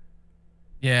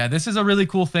 Yeah, this is a really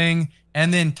cool thing.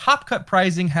 And then Top Cut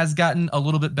pricing has gotten a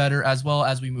little bit better as well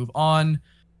as we move on.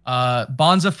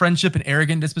 Bonds of Friendship and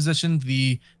Arrogant Disposition,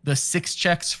 the 6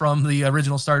 checks from the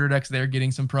original starter decks, they're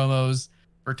getting some promos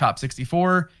for top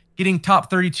 64. Getting top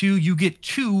 32, you get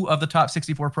 2 of the top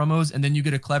 64 promos, and then you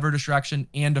get a Clever Distraction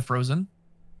and a Frozen.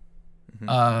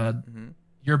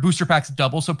 Your booster packs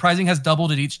double, so pricing has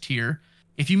doubled at each tier.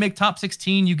 If you make top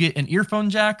 16, you get an Earphone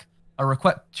Jack,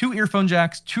 2 Earphone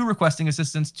Jacks, 2 Requesting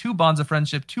Assistance, 2 Bonds of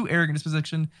Friendship, 2 Arrogant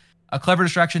Disposition, a Clever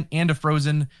Distraction, and a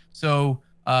Frozen. So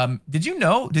did you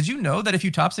know that if you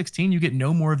top 16, you get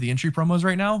no more of the entry promos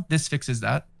right now? This fixes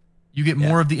that. You get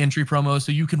more of the entry promos,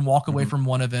 so you can walk away from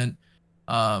one event.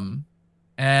 And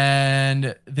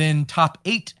then top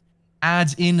 8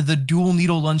 adds in the Dual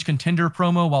Needle Lunge Contender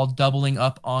promo while doubling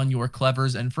up on your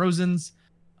Clevers and Frozens,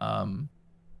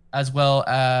 as well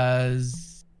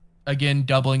as, again,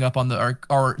 doubling up on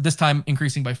or this time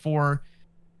increasing by 4.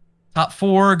 Top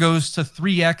 4 goes to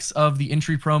 3x of the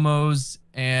entry promos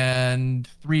and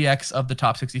 3x of the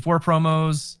top 64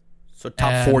 promos. So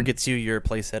top 4 gets you your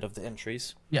playset of the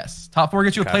entries. Yes, top 4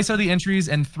 gets you a playset of the entries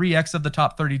and 3x of the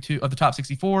top 32 of the top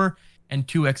 64 and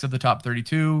 2x of the top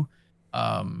 32.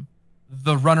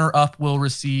 The runner-up will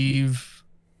receive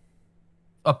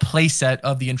a playset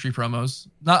of the entry promos,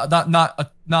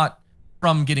 not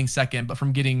from getting second, but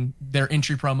from getting their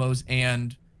entry promos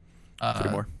and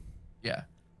 3 more. Yeah.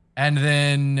 And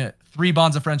then 3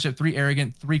 Bonds of Friendship, 3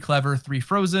 Arrogant, 3 Clever, 3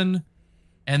 Frozen.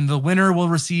 And the winner will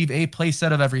receive a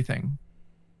playset of everything.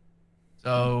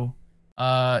 So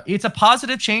it's a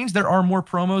positive change. There are more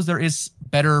promos. There is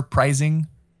better pricing,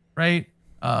 right?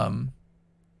 And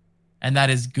that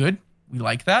is good. We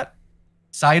like that.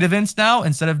 Side events now,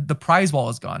 instead of the prize wall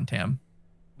is gone, Tam.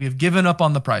 We have given up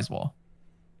on the prize wall.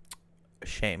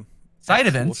 Shame. Side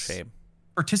Actual events. Shame.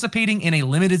 Participating in a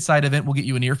limited side event will get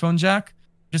you an earphone jack.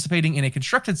 Participating in a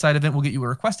constructed side event will get you a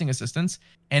requesting assistance.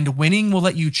 And winning will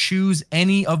let you choose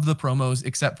any of the promos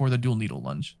except for the dual needle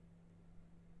lunge.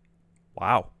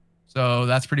 Wow. So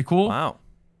that's pretty cool. Wow.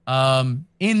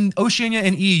 In Oceania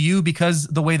and EU, because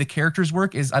the way the characters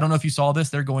work is, I don't know if you saw this,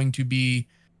 they're going to be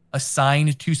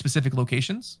assigned to specific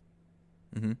locations.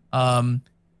 Mm-hmm.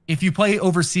 If you play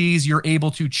overseas, you're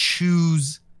able to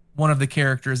choose one of the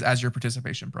characters as your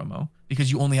participation promo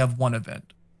because you only have one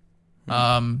event.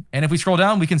 And if we scroll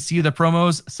down, we can see the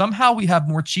promos. Somehow we have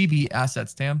more chibi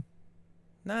assets, Tam.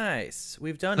 Nice.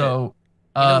 We've done it. So,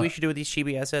 You know what we should do with these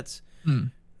chibi assets?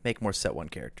 Make more set one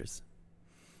characters.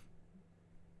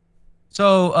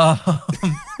 So, do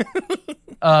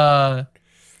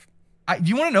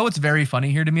you want to know what's very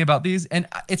funny here to me about these? And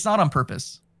it's not on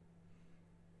purpose.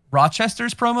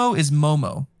 Rochester's promo is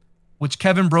Momo, which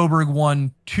Kevin Broberg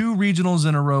won 2 regionals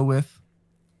in a row with.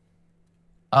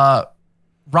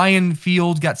 Ryan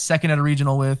Field got second at a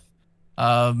regional with.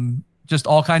 Just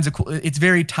all kinds of cool. It's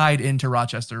very tied into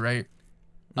Rochester, right?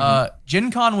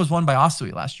 Gen Con was won by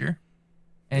Asui last year.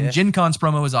 And Gen Con's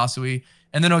promo is Asui.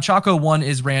 And then Ochako 1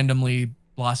 is randomly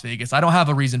Las Vegas. I don't have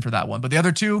a reason for that one. But the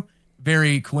other 2,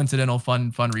 very coincidental,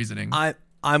 fun reasoning.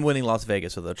 I'm winning Las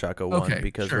Vegas with Ochako 1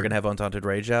 because we're going to have Undaunted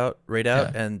Raid out.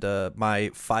 And my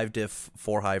 5 diff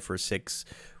 4 high for 6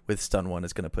 with stun 1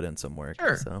 is going to put in some work.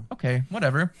 Sure. So. Okay,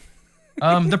 whatever.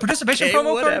 The participation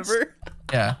promo cards.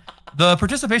 Yeah. The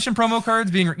participation promo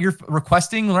cards being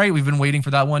requesting, right? We've been waiting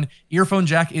for that one. Earphone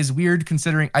jack is weird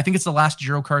considering I think it's the last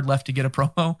Giro card left to get a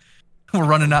promo. We're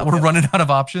running out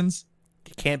of options.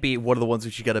 It can't be one of the ones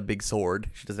where she got a big sword.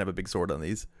 She doesn't have a big sword on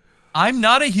these. I'm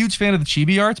not a huge fan of the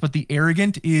chibi arts, but the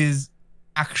Arrogant is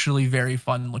actually very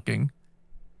fun looking.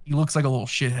 He looks like a little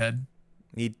shithead.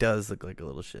 He does look like a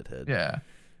little shithead. Yeah.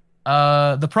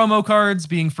 The promo cards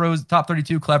being Frozen, top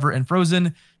 32, Clever, and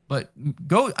Frozen. But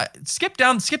skip the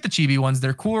chibi ones.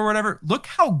 They're cool or whatever. Look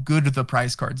how good the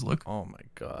prize cards look. Oh my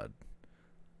god.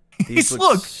 These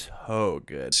look so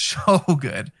good. So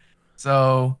good.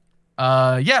 So,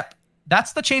 yeah,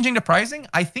 that's the changing to pricing.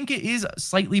 I think it is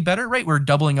slightly better, right? We're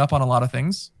doubling up on a lot of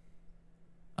things.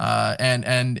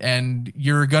 And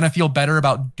you're going to feel better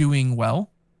about doing well,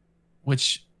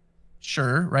 which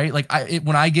sure, right? Like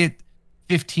when I get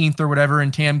 15th or whatever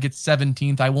and Tam gets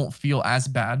 17th, I won't feel as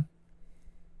bad.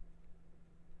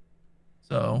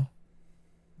 So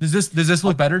does this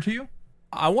look better to you?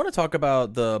 I want to talk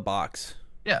about the box.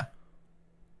 Yeah.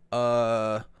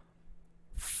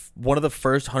 One of the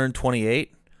first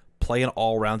 128, play in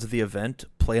all rounds of the event,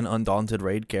 play an Undaunted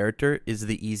Raid character is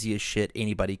the easiest shit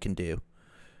anybody can do.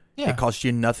 Yeah. It costs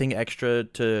you nothing extra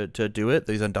to do it.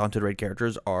 These Undaunted Raid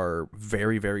characters are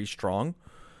very, very strong.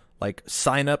 Like,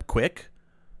 sign up quick,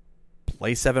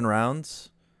 play 7 rounds,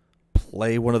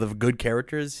 play one of the good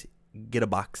characters, get a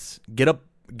box. Get a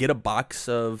box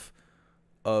of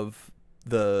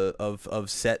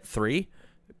set 3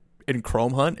 in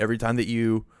Chrome Hunt every time that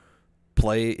you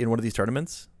play in one of these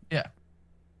tournaments. Yeah.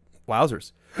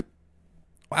 Wowzers.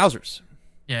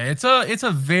 Yeah, it's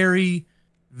a very,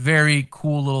 very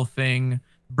cool little thing.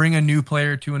 Bring a new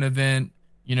player to an event,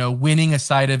 winning a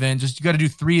side event. Just you got to do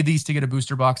 3 of these to get a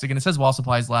booster box. Again, it says while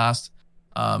supplies last.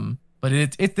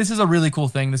 But this is a really cool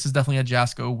thing. This is definitely a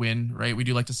Jasco win, right? We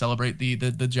do like to celebrate the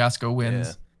Jasco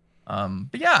wins. Yeah.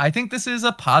 But yeah, I think this is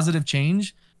a positive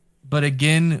change. But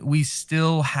again, we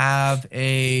still have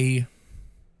a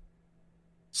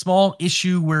small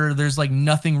issue where there's like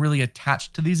nothing really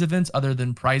attached to these events other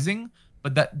than pricing,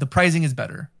 but that the pricing is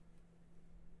better.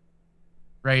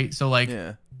 Right? So like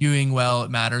doing well, it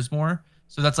matters more.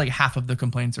 So that's like half of the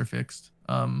complaints are fixed.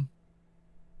 Yeah,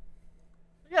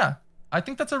 I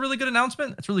think that's a really good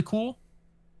announcement. It's really cool.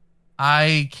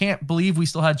 I can't believe we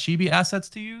still had chibi assets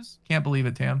to use. Can't believe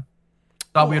it, Tam.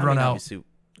 Thought we had run out.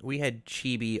 We had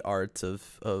chibi arts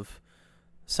of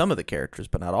some of the characters,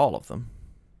 but not all of them.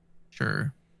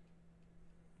 Sure.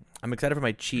 I'm excited for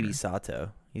my chibi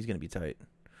Sato. He's going to be tight.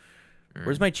 Sure.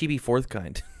 Where's my chibi 4th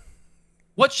kind?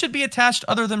 What should be attached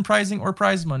other than pricing or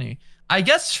prize money? I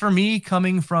guess for me,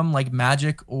 coming from like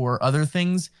Magic or other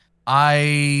things,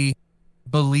 I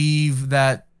believe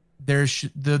that there's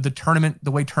the tournament, the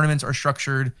way tournaments are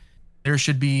structured, there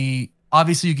should be,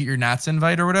 obviously you get your Nats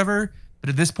invite or whatever, but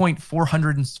at this point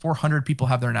 400 people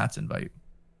have their Nats invite.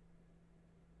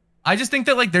 I just think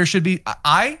that like there should be,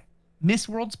 I miss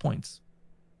Worlds points.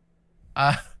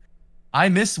 I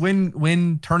miss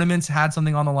when tournaments had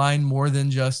something on the line more than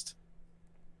just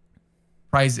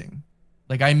pricing.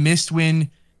 Like I missed when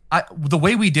the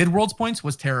way we did Worlds points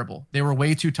was terrible. They were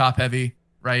way too top heavy,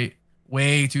 right?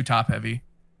 Way too top heavy.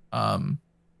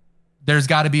 there's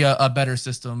got to be a better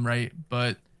system, right?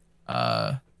 But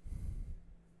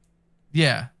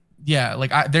yeah,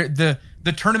 like the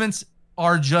tournaments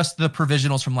are just the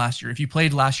provisionals from last year. If you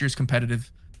played last year's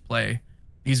competitive play,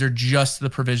 these are just the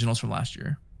provisionals from last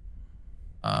year.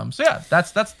 So yeah,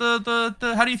 that's the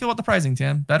how do you feel about the pricing,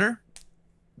 Tam? Better?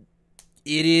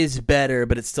 It is better,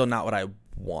 but it's still not what I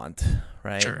want,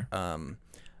 right? Sure.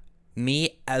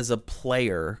 Me as a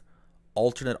player,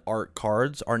 alternate art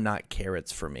cards are not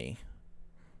carrots for me.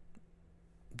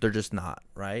 They're just not,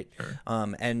 right? Sure.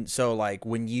 And so like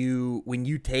when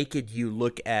you take it, you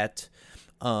look at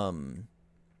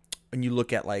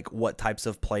like what types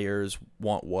of players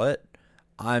want what.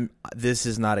 This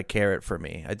is not a carrot for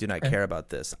me. I do not care about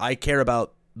this. I care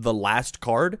about the last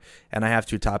card, and I have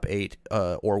to top 8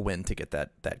 or win to get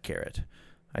that carrot.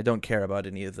 I don't care about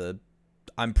any of the.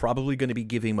 I'm probably going to be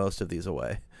giving most of these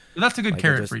away. That's a good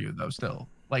carrot for you, though. Still,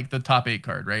 like the top 8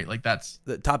 card, right? Like that's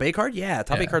the top 8 card. Yeah,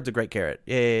 top 8 card's a great carrot.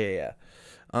 Yeah.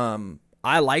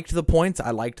 I liked the points.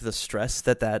 I liked the stress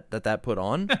that put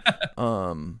on.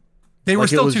 They were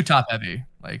still too top heavy.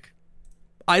 Like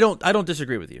I don't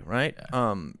disagree with you, right?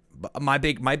 Yeah. My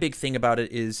big thing about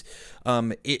it is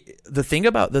the thing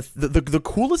about the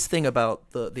coolest thing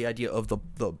about the idea of the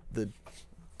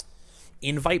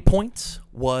invite points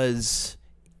was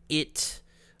it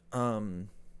the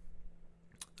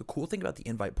cool thing about the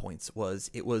invite points was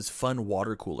it was fun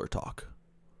water cooler talk.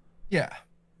 Yeah.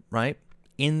 Right?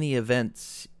 In the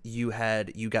events you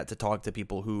got to talk to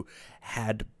people who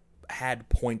had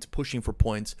points, pushing for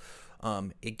points.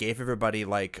 It gave everybody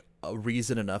like a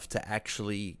reason enough to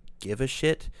actually give a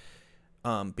shit.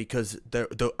 Because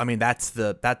that's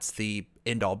the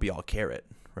end all be all carrot,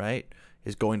 right?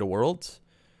 Is going to Worlds.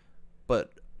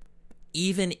 But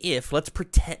even if let's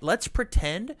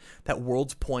pretend that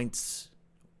Worlds points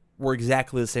were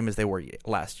exactly the same as they were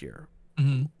last year.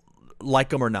 Mm-hmm. Like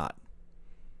them or not.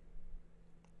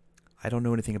 I don't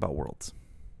know anything about Worlds.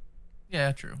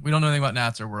 Yeah, true. We don't know anything about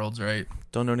Nats or Worlds, right?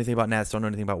 Don't know anything about Nats. Don't know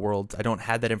anything about Worlds. I don't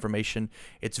have that information.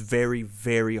 It's very,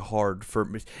 very hard for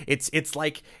me. It's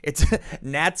like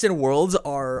Nats and Worlds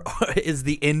is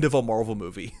the end of a Marvel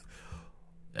movie.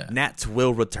 Yeah. Nats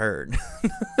will return.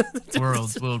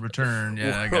 Worlds will return.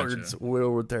 Yeah, Worlds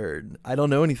will return. I don't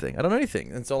know anything.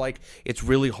 And so like it's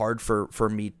really hard for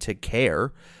me to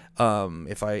care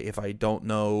if I don't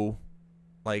know,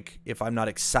 like if I'm not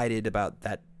excited about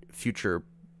that future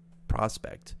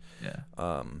prospect. Yeah.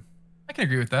 I can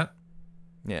agree with that.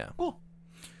 Yeah. Cool.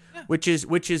 Yeah. Which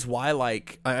is why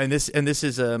like this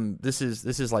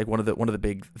is like one of the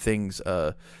big things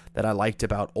that I liked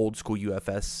about old school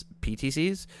UFS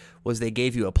PTCs was they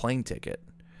gave you a plane ticket.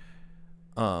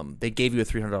 They gave you a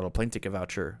 $300 plane ticket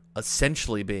voucher,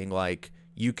 essentially being like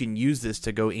you can use this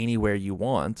to go anywhere you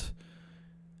want,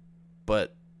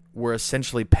 but we're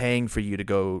essentially paying for you to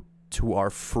go to our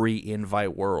free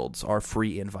invite Worlds, our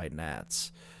free invite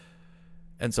Nats.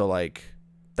 And so like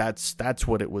that's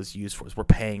what it was used for. Is we're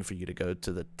paying for you to go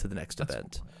to the next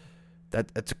event. Cool.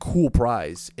 That's a cool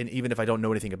prize. And even if I don't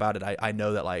know anything about it, I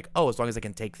know that like, oh, as long as I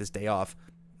can take this day off,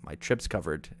 my trip's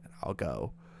covered, I'll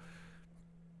go.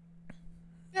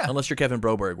 Yeah. Unless you're Kevin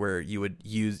Broberg, where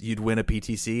you'd win a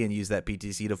PTC and use that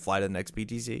PTC to fly to the next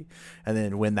PTC, and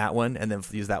then win that one, and then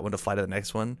use that one to fly to the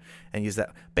next one, and use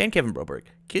that. Ban Kevin Broberg.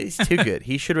 He's too good.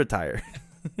 He should retire.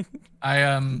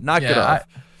 Knock it off.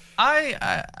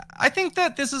 I think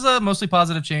that this is a mostly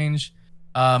positive change.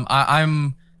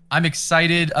 I'm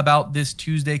excited about this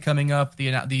Tuesday coming up,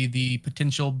 the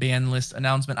potential ban list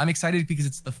announcement. I'm excited because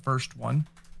it's the first one,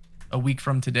 a week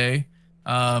from today.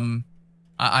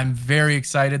 I'm very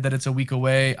excited that it's a week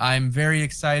away. I'm very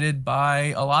excited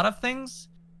by a lot of things.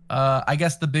 I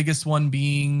guess the biggest one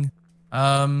being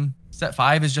Set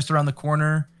 5 is just around the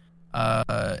corner.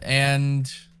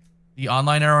 And the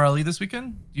online RLE this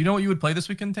weekend. Do you know what you would play this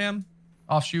weekend, Tam?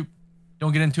 Offshoot.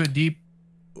 Don't get into it deep.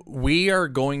 We are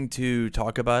going to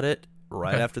talk about it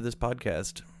right after this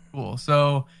podcast. Cool.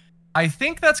 So I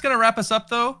think that's going to wrap us up,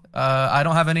 though. I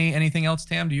don't have anything else,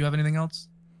 Tam. Do you have anything else?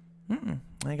 I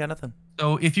ain't got nothing.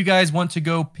 So if you guys want to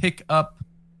go pick up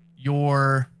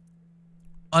your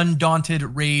Undaunted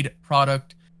Raid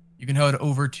product, you can head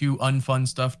over to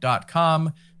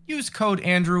unfunstuff.com. Use code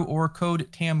Andrew or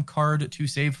code TAMCARD to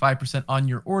save 5% on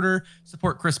your order.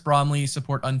 Support Chris Bromley,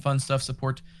 support Unfun Stuff,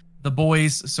 support the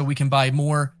boys so we can buy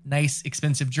more nice,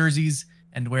 expensive jerseys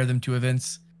and wear them to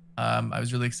events. I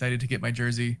was really excited to get my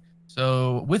jersey.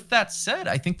 So with that said,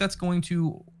 I think that's going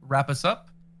to wrap us up.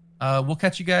 We'll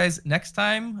catch you guys next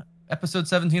time, episode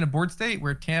 17 of Board State,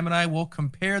 where Tam and I will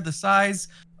compare the size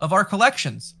of our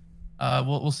collections.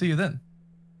 We'll see you then.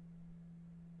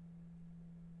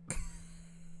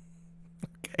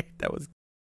 That was